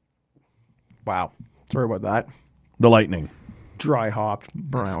 Wow. Sorry about that. The Lightning. Dry hopped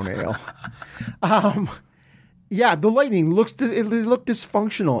brown ale. Yeah, the Lightning looked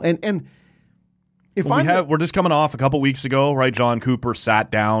dysfunctional, and if we're just coming off a couple weeks ago, right? John Cooper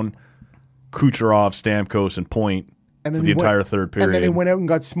sat down Kucherov, Stamkos, and Point for the entire third period, and then they went out and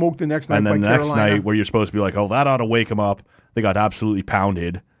got smoked the next night. And then by the next Carolina. night, where you're supposed to be like, oh, that ought to wake them up, they got absolutely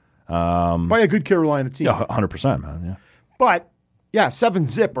pounded by a good Carolina team. Yeah, 100%, man. Yeah, but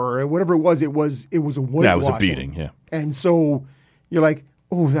 7-zip or whatever it was. It was a whitewashing. Yeah, it was a beating, yeah. And so you're like,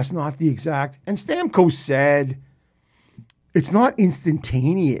 oh, that's not the exact. And Stamkos said, it's not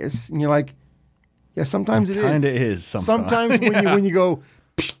instantaneous. And you're like, yeah, sometimes it Kind of is sometimes. Sometimes when you go,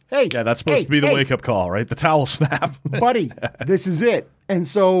 hey. Yeah, that's supposed to be the wake-up call, right? The towel snap. Buddy, this is it. And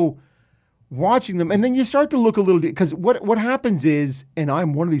so watching them, and then you start to look a little bit, because what happens is, and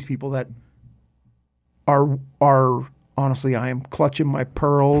I'm one of these people that are honestly, I am clutching my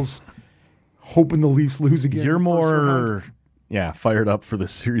pearls, hoping the Leafs lose again. You're more, fired up for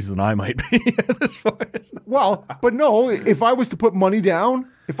this series than I might be at this point. Well, but no, if I was to put money down,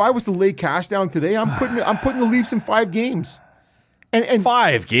 if I was to lay cash down today, I'm putting the Leafs in 5 games. And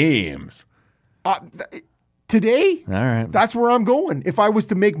 5 games. Today, all right, that's where I'm going. If I was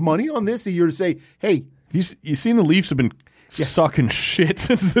to make money on this, a year to say, hey, you seen the Leafs have been sucking shit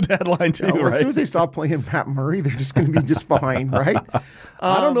since the deadline too, right? As soon as they stop playing Matt Murray, they're just going to be just fine, right?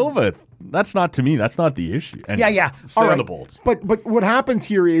 I don't know, but that's not to me. That's not the issue. And stay on the Bolts. But what happens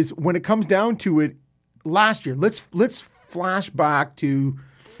here is when it comes down to it, last year, let's flash back to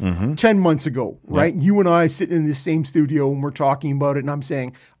 10 months ago, right? You and I sitting in the same studio and we're talking about it, and I'm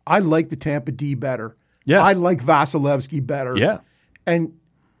saying I like the Tampa D better. Yeah, I like Vasilevsky better. Yeah, and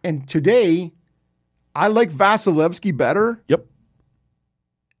today, I like Vasilevsky better. Yep.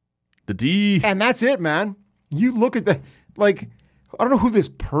 The D, and that's it, man. You look at I don't know who this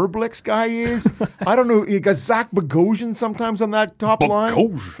Perblix guy is. I don't know. You got Zach Bogosian sometimes on that top line.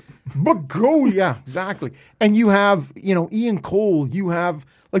 Bogosian, yeah, exactly. And you have, Ian Cole. You have,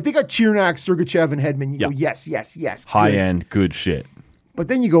 they got Chernak, Sergachev, and Hedman. You go, yes. High end, good shit. But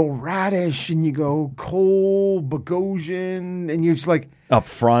then you go Radish and you go Cole, Bogosian, and you're just like... Up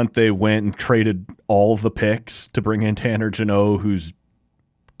front, they went and traded all the picks to bring in Tanner Jeannot, who's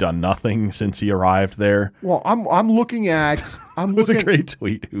done nothing since he arrived there. Well, I'm looking at... It was a great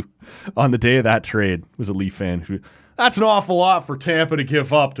tweet. Who, on the day of that trade, was a Leaf fan who... That's an awful lot for Tampa to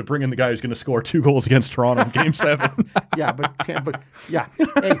give up to bring in the guy who's going to score 2 goals against Toronto in Game 7. Yeah, but Tampa... Yeah.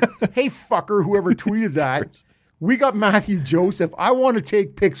 Hey, fucker, whoever tweeted that... We got Matthew Joseph. I want to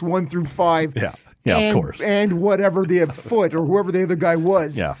take picks 1 through 5. Yeah, of course. And whatever they have Foot or whoever the other guy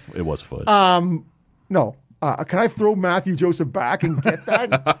was. Yeah, it was Foot. No. Can I throw Matthew Joseph back and get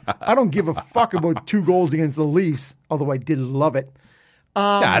that? I don't give a fuck about 2 goals against the Leafs, although I did love it.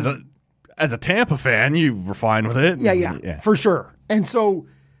 As a Tampa fan, you were fine with it. Yeah, for sure. And so,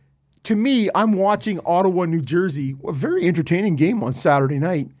 to me, I'm watching Ottawa, New Jersey, a very entertaining game on Saturday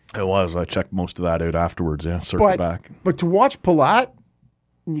night. It was. I checked most of that out afterwards, circled back. But to watch Palat,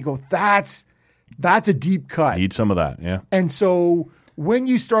 and you go, that's a deep cut. Need some of that, yeah. And so when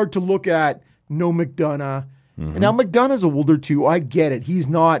you start to look at no McDonough, and now McDonough's older too, I get it. He's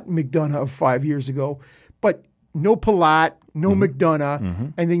not McDonough of 5 years ago. But no Palat, no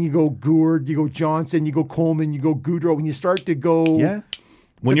McDonough, and then you go Gourde, you go Johnson, you go Coleman, you go Goudreau, and you start to go... Yeah.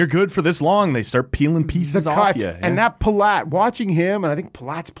 When you're good for this long, they start peeling pieces off you. Yeah. And that Palat, watching him, and I think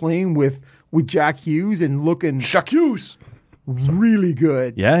Palat's playing with Jack Hughes and looking... Jack Hughes! Really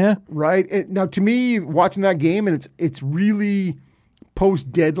good. Yeah. Right? And now, to me, watching that game, and it's really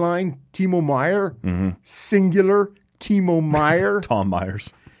post-deadline Timo Meier, singular Timo Meier. Tom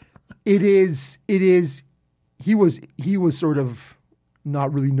Myers. It is... He was sort of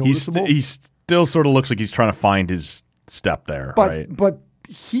not really noticeable. He still sort of looks like he's trying to find his step there, right? But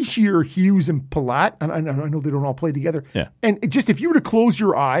Hischier, Hughes, and Palat, and I know they don't all play together. Yeah. And if you were to close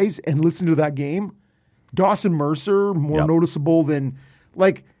your eyes and listen to that game, Dawson Mercer, more noticeable than,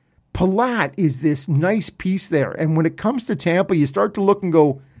 Palat is this nice piece there. And when it comes to Tampa, you start to look and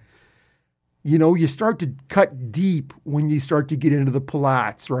go, you start to cut deep when you start to get into the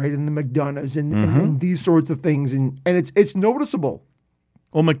Palats, right? And the McDonoughs and these sorts of things. And it's noticeable.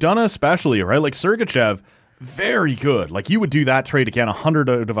 Well, McDonough especially, right? Like Sergachev, very good. Like you would do that trade again 100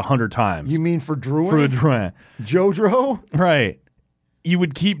 out of 100 times. You mean for Drouin? For Drouin. Jodro? Right. You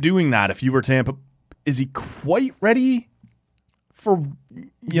would keep doing that if you were Tampa. Is he quite ready for,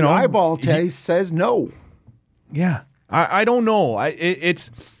 the eyeball taste says no. Yeah. I don't know.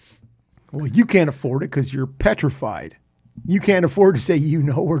 It's... Well, you can't afford it because you're petrified. You can't afford to say you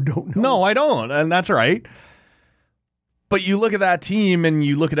know or don't know. No, I don't. And that's right. But you look at that team and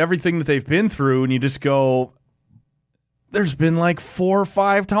you look at everything that they've been through and you just go, there's been 4 or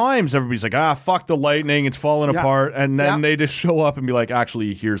 5 times everybody's like, fuck the Lightning, it's falling apart. And then they just show up and be like,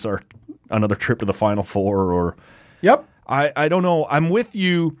 actually, here's another trip to the Final Four. Or Yep. I don't know. I'm with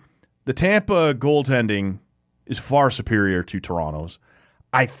you. The Tampa goaltending is far superior to Toronto's.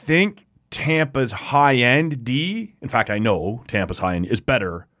 I think Tampa's high-end D, in fact, I know Tampa's high-end is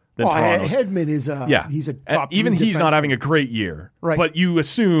better than Toronto's. Hedman is he's a top. Even he's not defenseman. having a great year. Right. But you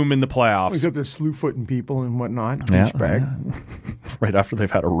assume in the playoffs. He's out there slew-footing people and whatnot. Yeah, Douchebag. right after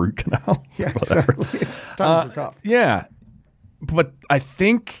they've had a root canal. Yeah, exactly. Times are tough. Yeah. But I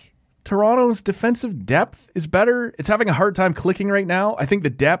think Toronto's defensive depth is better. It's having a hard time clicking right now. I think the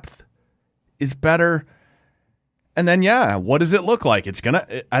depth is better. And then, what does it look like? It's going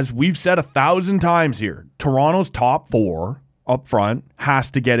to, as we've said 1,000 times here, Toronto's top 4 up front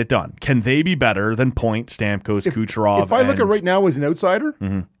has to get it done. Can they be better than Point, Stamkos, Kucherov? If I look at right now as an outsider,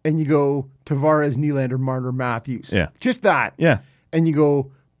 and you go Tavares, Nylander, Marner, Matthews, just that, and you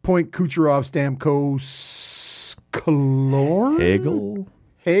go Point, Kucherov, Stamkos, Killorn?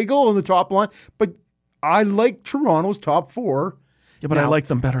 Hagel on the top line, but I like Toronto's top 4. Yeah, but I liked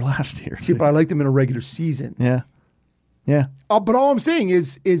them better last year. See, but I liked them in a regular season. Yeah. But all I'm saying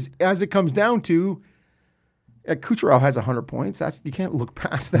is as it comes down to, Kucherov has 100 points. You can't look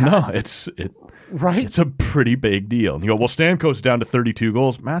past that. No, right. It's a pretty big deal. And you go, well, Stamkos down to 32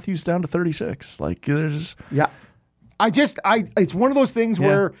 goals, Matthews down to 36. Like there's it's one of those things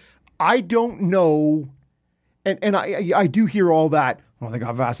where I don't know, and I do hear all that. Well, they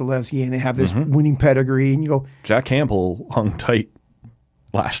got Vasilevsky and they have this winning pedigree, and you go, Jack Campbell hung tight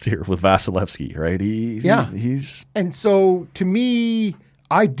last year with Vasilevsky, right? He's and so to me,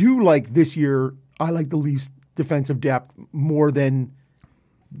 I do like this year. I like the Leafs' defensive depth more than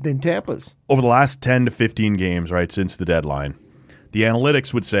Tampa's. Over the last 10 to 15 games, right, since the deadline, the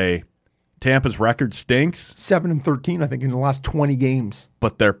analytics would say Tampa's record stinks. 7-13, I think, in the last 20 games.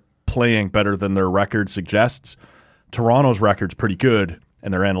 But they're playing better than their record suggests. Toronto's record's pretty good,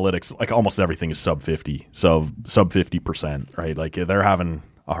 and their analytics, like almost everything is sub 50, so sub 50%, right? Like they're having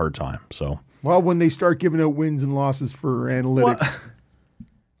a hard time. So, well, when they start giving out wins and losses for analytics,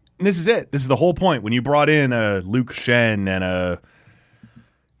 and this is it. This is the whole point. When you brought in a Luke Shen and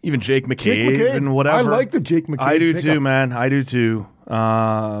even Jake McCabe and whatever, I like the Jake McCabe. I do too, man. I do too.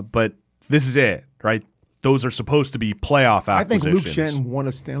 But this is it, right? Those are supposed to be playoff acquisitions. I think Luke Shen won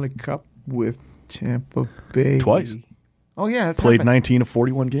a Stanley Cup with Tampa Bay twice. Oh yeah, that's played 19 of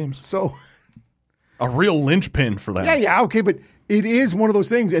 41 games. So a real linchpin for them. Yeah, okay, but it is one of those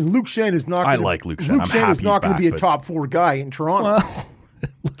things. And Luke Shen is not. I like Luke Shen. Luke Shen is not going to be a top 4 guy in Toronto. Well, it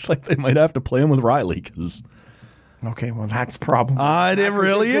looks like they might have to play him with Riley because. Okay, well that's problem. It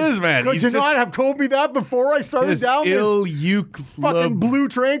really is, man. Could you not have told me that before I started down this fucking blue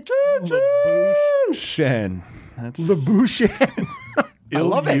train? Shen. Labouche. I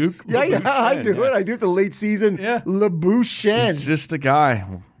love it. Yeah, I do it. I do it the late season. Yeah. Labouche. He's just a guy.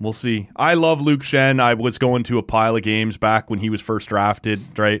 We'll see. I love Luke Shen. I was going to a pile of games back when he was first drafted,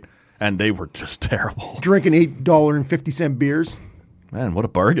 right? And they were just terrible. Drinking $8.50 beers. Man, what a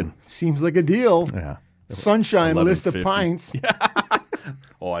bargain. Seems like a deal. Yeah. Sunshine list of pints. Yeah.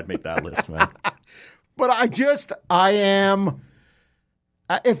 Oh, I'd make that list, man. But I am.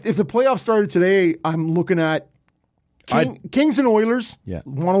 If the playoffs started today, I'm looking at Kings and Oilers. Yeah.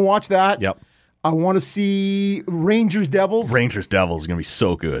 Want to watch that. Yep. I want to see Rangers Devils. Rangers Devils is going to be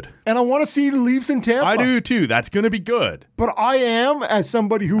so good. And I want to see the Leafs and Tampa. I do too. That's going to be good. But I am, as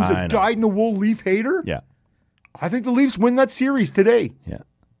somebody who's a dyed-in-the-wool Leaf hater, I think the Leafs win that series today. Yeah.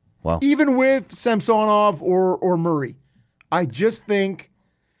 Well, even with Samsonov or Murray. I just think.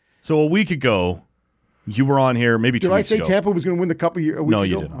 So a week ago, you were on here, maybe 2 weeks ago. Did I say Tampa was going to win the Cup a week ago? No,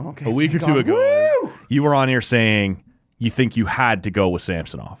 you didn't. Oh, okay. A week or two ago, you were on here saying you think you had to go with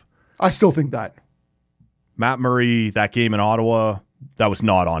Samsonov. I still think that. Matt Murray, that game in Ottawa, that was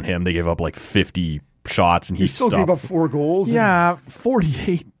not on him. They gave up like 50 shots, and he still gave up 4 goals. Yeah,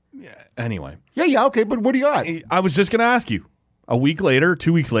 48. Anyway. Yeah, okay, but what do you got? I was just going to ask you. A week later,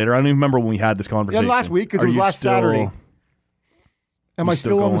 2 weeks later, I don't even remember when we had this conversation. Yeah, last week, because it was last Saturday. Am I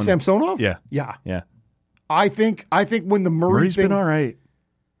still on the Samsonov? Yeah. Yeah. I think when the Murray's thing, been all right.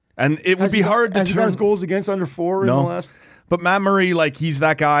 And it would be hard to turn. Has he got his goals against under 4 in the last? But Matt Murray, like, he's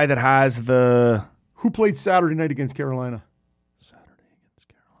that guy that has the... Who played Saturday night against Carolina?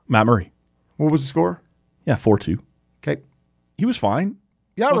 Matt Murray. What was the score? Yeah, 4-2. Okay. He was fine.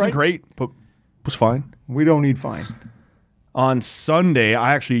 Yeah, wasn't great, but was fine. We don't need fine. On Sunday,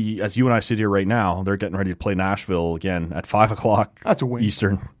 I actually, as you and I sit here right now, they're getting ready to play Nashville again at 5 o'clock. That's a win.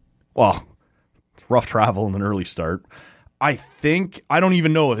 Eastern. Well, it's rough travel and an early start. I don't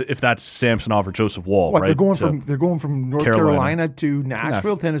even know if that's Samsonov or Joseph Woll. What, right? they're going from North Carolina to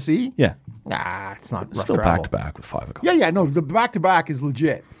Nashville, Tennessee? Yeah. Nah, it's not rough still travel. back-to-back with 5 o'clock. Yeah, no, the back-to-back is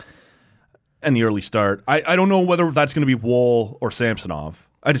legit. And the early start. I don't know whether that's going to be Woll or Samsonov.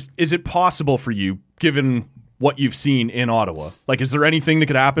 Is it possible for you, given what you've seen in Ottawa? Like, is there anything that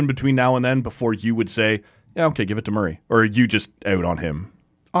could happen between now and then before you would say, yeah, okay, give it to Murray? Or are you just out on him?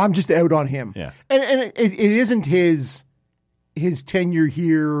 I'm just out on him. Yeah. And it isn't his tenure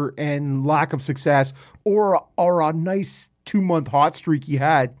here and lack of success or a nice 2-month hot streak he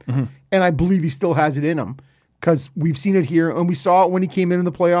had. Mm-hmm. And I believe he still has it in him because we've seen it here and we saw it when he came in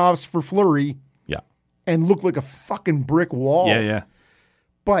the playoffs for Fleury. Yeah. And looked like a fucking brick wall. Yeah.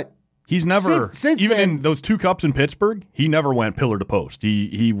 But he's never, since even then, in those 2 cups in Pittsburgh, he never went pillar to post.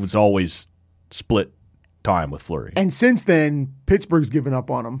 He was always split time with Fleury. And since then, Pittsburgh's given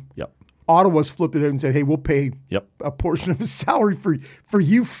up on him. Yep. Ottawa's flipped it out and said, hey, we'll pay a portion of his salary for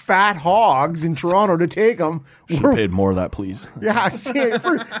you fat hogs in Toronto to take him. Should have paid more of that, please. Yeah,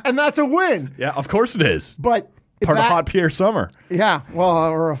 and that's a win. Yeah, of course it is. But part of hot Pierre Summer. Yeah, well,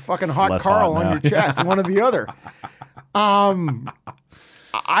 or a fucking It's hot less Carl hot on now. your chest, one or the other.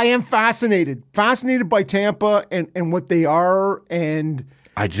 I am fascinated by Tampa and what they are. And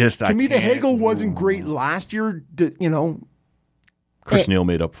to me, the Hagel wasn't great last year. Chris Neal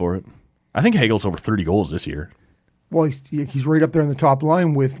made up for it. I think Hagel's over 30 goals this year. Well, he's right up there in the top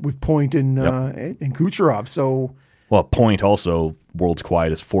line with Point and Kucherov. So, well, Point also world's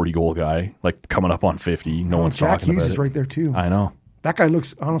quietest 40-goal guy, like coming up on 50. No one's Jack talking Hughes about is it. right there too. I know. That guy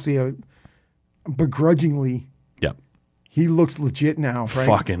looks honestly begrudgingly. Yep. He looks legit now, right?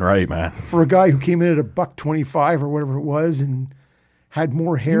 Fucking right, man. For a guy who came in at $125 or whatever it was and had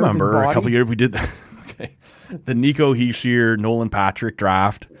more hair. Remember than body. a couple years we did the Nico Hischier, Nolan Patrick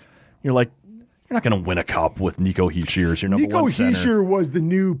draft. You're like, you're not going to win a cup with Nico Hischier as your number one center. Nico Hischier was the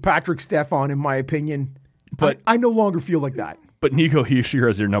new Patrick Stefan, in my opinion. But I no longer feel like that. But Nico Hischier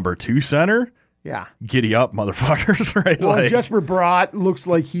as your number 2 center? Yeah. Giddy up, motherfuckers, right? Well, Jesper Bratt looks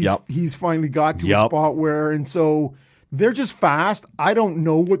like he's finally got to a Yep. spot where, and so they're just fast. I don't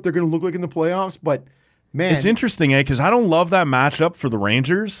know what they're going to look like in the playoffs, but man. It's interesting, because I don't love that matchup for the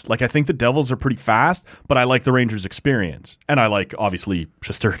Rangers. Like, I think the Devils are pretty fast, but I like the Rangers' experience. And I like, obviously,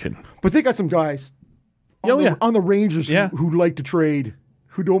 Shesterkin. But they got some guys on the Rangers who like to trade,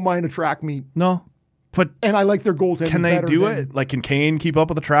 who don't mind a track meet. No. But and I like their goaltending. Can they better do than, it? Like, can Kane keep up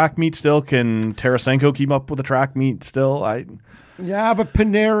with the track meet still? Can Tarasenko keep up with the track meet still? Yeah, but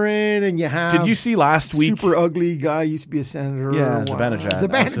Panarin and you have. Did you see last week? Super ugly guy used to be a senator. Yeah,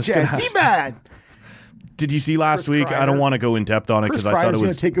 Zibanejad. Seabad. Did you see last week? Kreider. I don't want to go in depth on it because I thought it was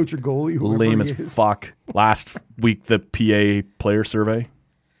going to take out your goalie. lame as fuck. Last week, the PA player survey.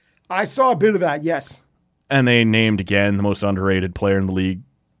 I saw a bit of that. Yes. And they named again the most underrated player in the league,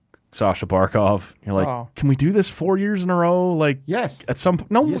 Sasha Barkov. You're like, can we do this 4 years in a row? Like, yes. At some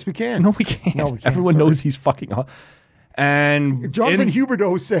no, yes, we can. No, we can't. No, we can't. Everyone knows he's fucking. And Jonathan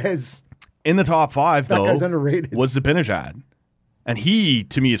Huberdeau says in the top 5, that though, guy's underrated. Was Zibanejad, and he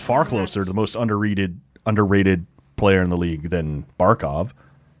to me is far closer to the most underrated player in the league than Barkov.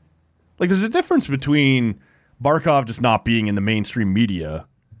 Like, there's a difference between Barkov just not being in the mainstream media.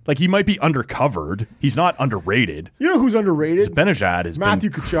 Like, he might be undercovered. He's not underrated. You know who's underrated? Zibanejad is Matthew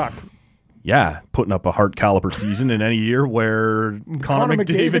Tkachuk. Yeah, putting up a Hart caliber season in any year where Connor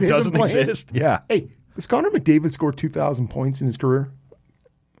McDavid doesn't exist. Yeah. Hey, does Connor McDavid score 2,000 points in his career?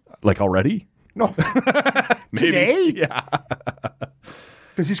 Like already? No. Today? Yeah.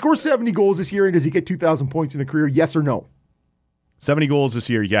 Does he score 70 goals this year and does he get 2,000 points in a career? Yes or no? 70 goals this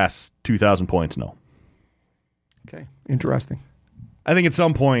year, yes. 2,000 points, no. Okay, interesting. I think at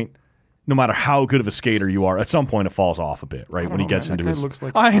some point, no matter how good of a skater you are, at some point it falls off a bit, right? When he gets into his... Looks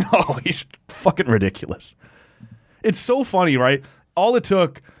like I know, he's fucking ridiculous. It's so funny, right? All it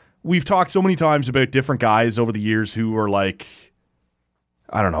took... We've talked so many times about different guys over the years who were like,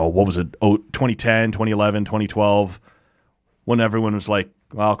 I don't know, what was it? 2010, 2011, 2012, when everyone was like,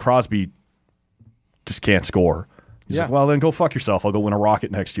 well, Crosby just can't score. He's like, well, then go fuck yourself. I'll go win a Rocket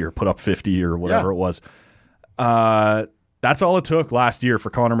next year, put up 50 or whatever it was. That's all it took last year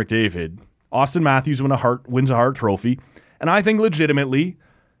for Connor McDavid. Austin Matthews wins a Hart Trophy, and I think legitimately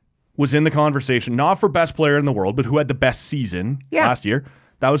was in the conversation, not for best player in the world, but who had the best season last year.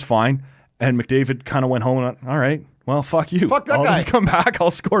 That was fine. And McDavid kind of went home and, all right, well, fuck you. Fuck that I'll guy. just come back. I'll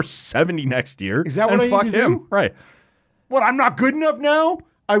score 70 next year. Is that what and I fuck need to him. do? Right. What, I'm not good enough now?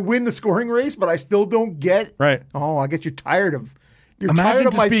 I win the scoring race, but I still don't get... Right. Oh, I guess you're tired of... You're Imagine tired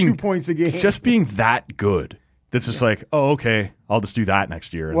of just my being, 2 points a game. Just being that good. That's just like, oh, okay, I'll just do that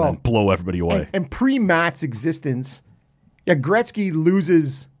next year and then blow everybody away. And pre-Matt's existence, Gretzky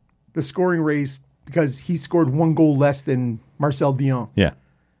loses the scoring race because he scored 1 goal less than Marcel Dion. Yeah.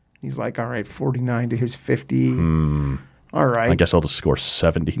 He's like, all right, 49 to his 50. All right. I guess I'll just score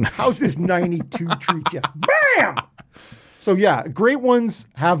 70 next How's this 92 treat you? Bam! So, yeah, great ones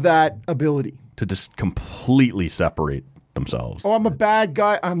have that ability. to just completely separate themselves. Oh, I'm a bad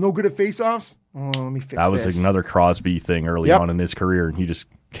guy. I'm no good at face-offs. Oh, let me fix That was this. another Crosby thing early on in his career, and he just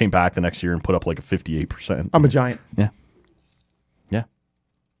came back the next year and put up like a 58%. I'm a Giant. Yeah.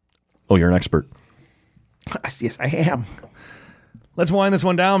 Oh, you're an expert. Yes, I am. Let's wind this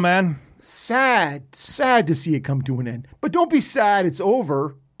one down, man. Sad to see it come to an end. But don't be sad it's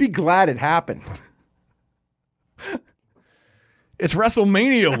over. Be glad it happened. It's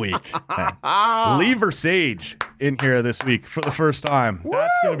WrestleMania week. Lever Sage in here this week for the first time. Woo!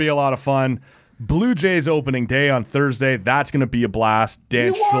 That's going to be a lot of fun. Blue Jays opening day on Thursday. That's going to be a blast.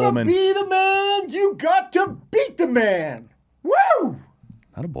 Dan You want Schulman. to be the man? You got to beat the man. Woo!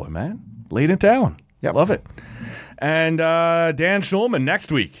 Attaboy, man. Laid it down. Yep. Love it. And Dan Schulman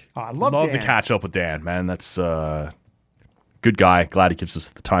next week. I love to Dan. catch up with Dan, man. That's good guy. Glad he gives us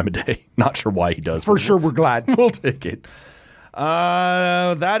the time of day. Not sure why he does. For sure, we're glad. We'll take it.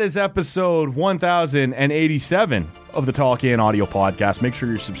 That is episode 1087 of the Tall Can Audio Podcast. Make sure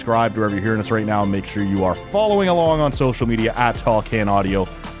you're subscribed wherever you're hearing us right now. And make sure you are following along on social media at Tall Can Audio.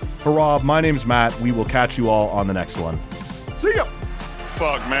 For Rob, my name's Matt. We will catch you all on the next one. See ya.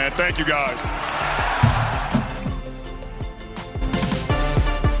 Fuck, man. Thank you, guys.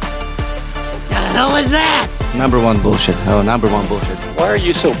 The hell is that? Number one bullshit. Oh, number one bullshit. Why are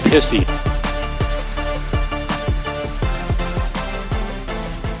you so pissy?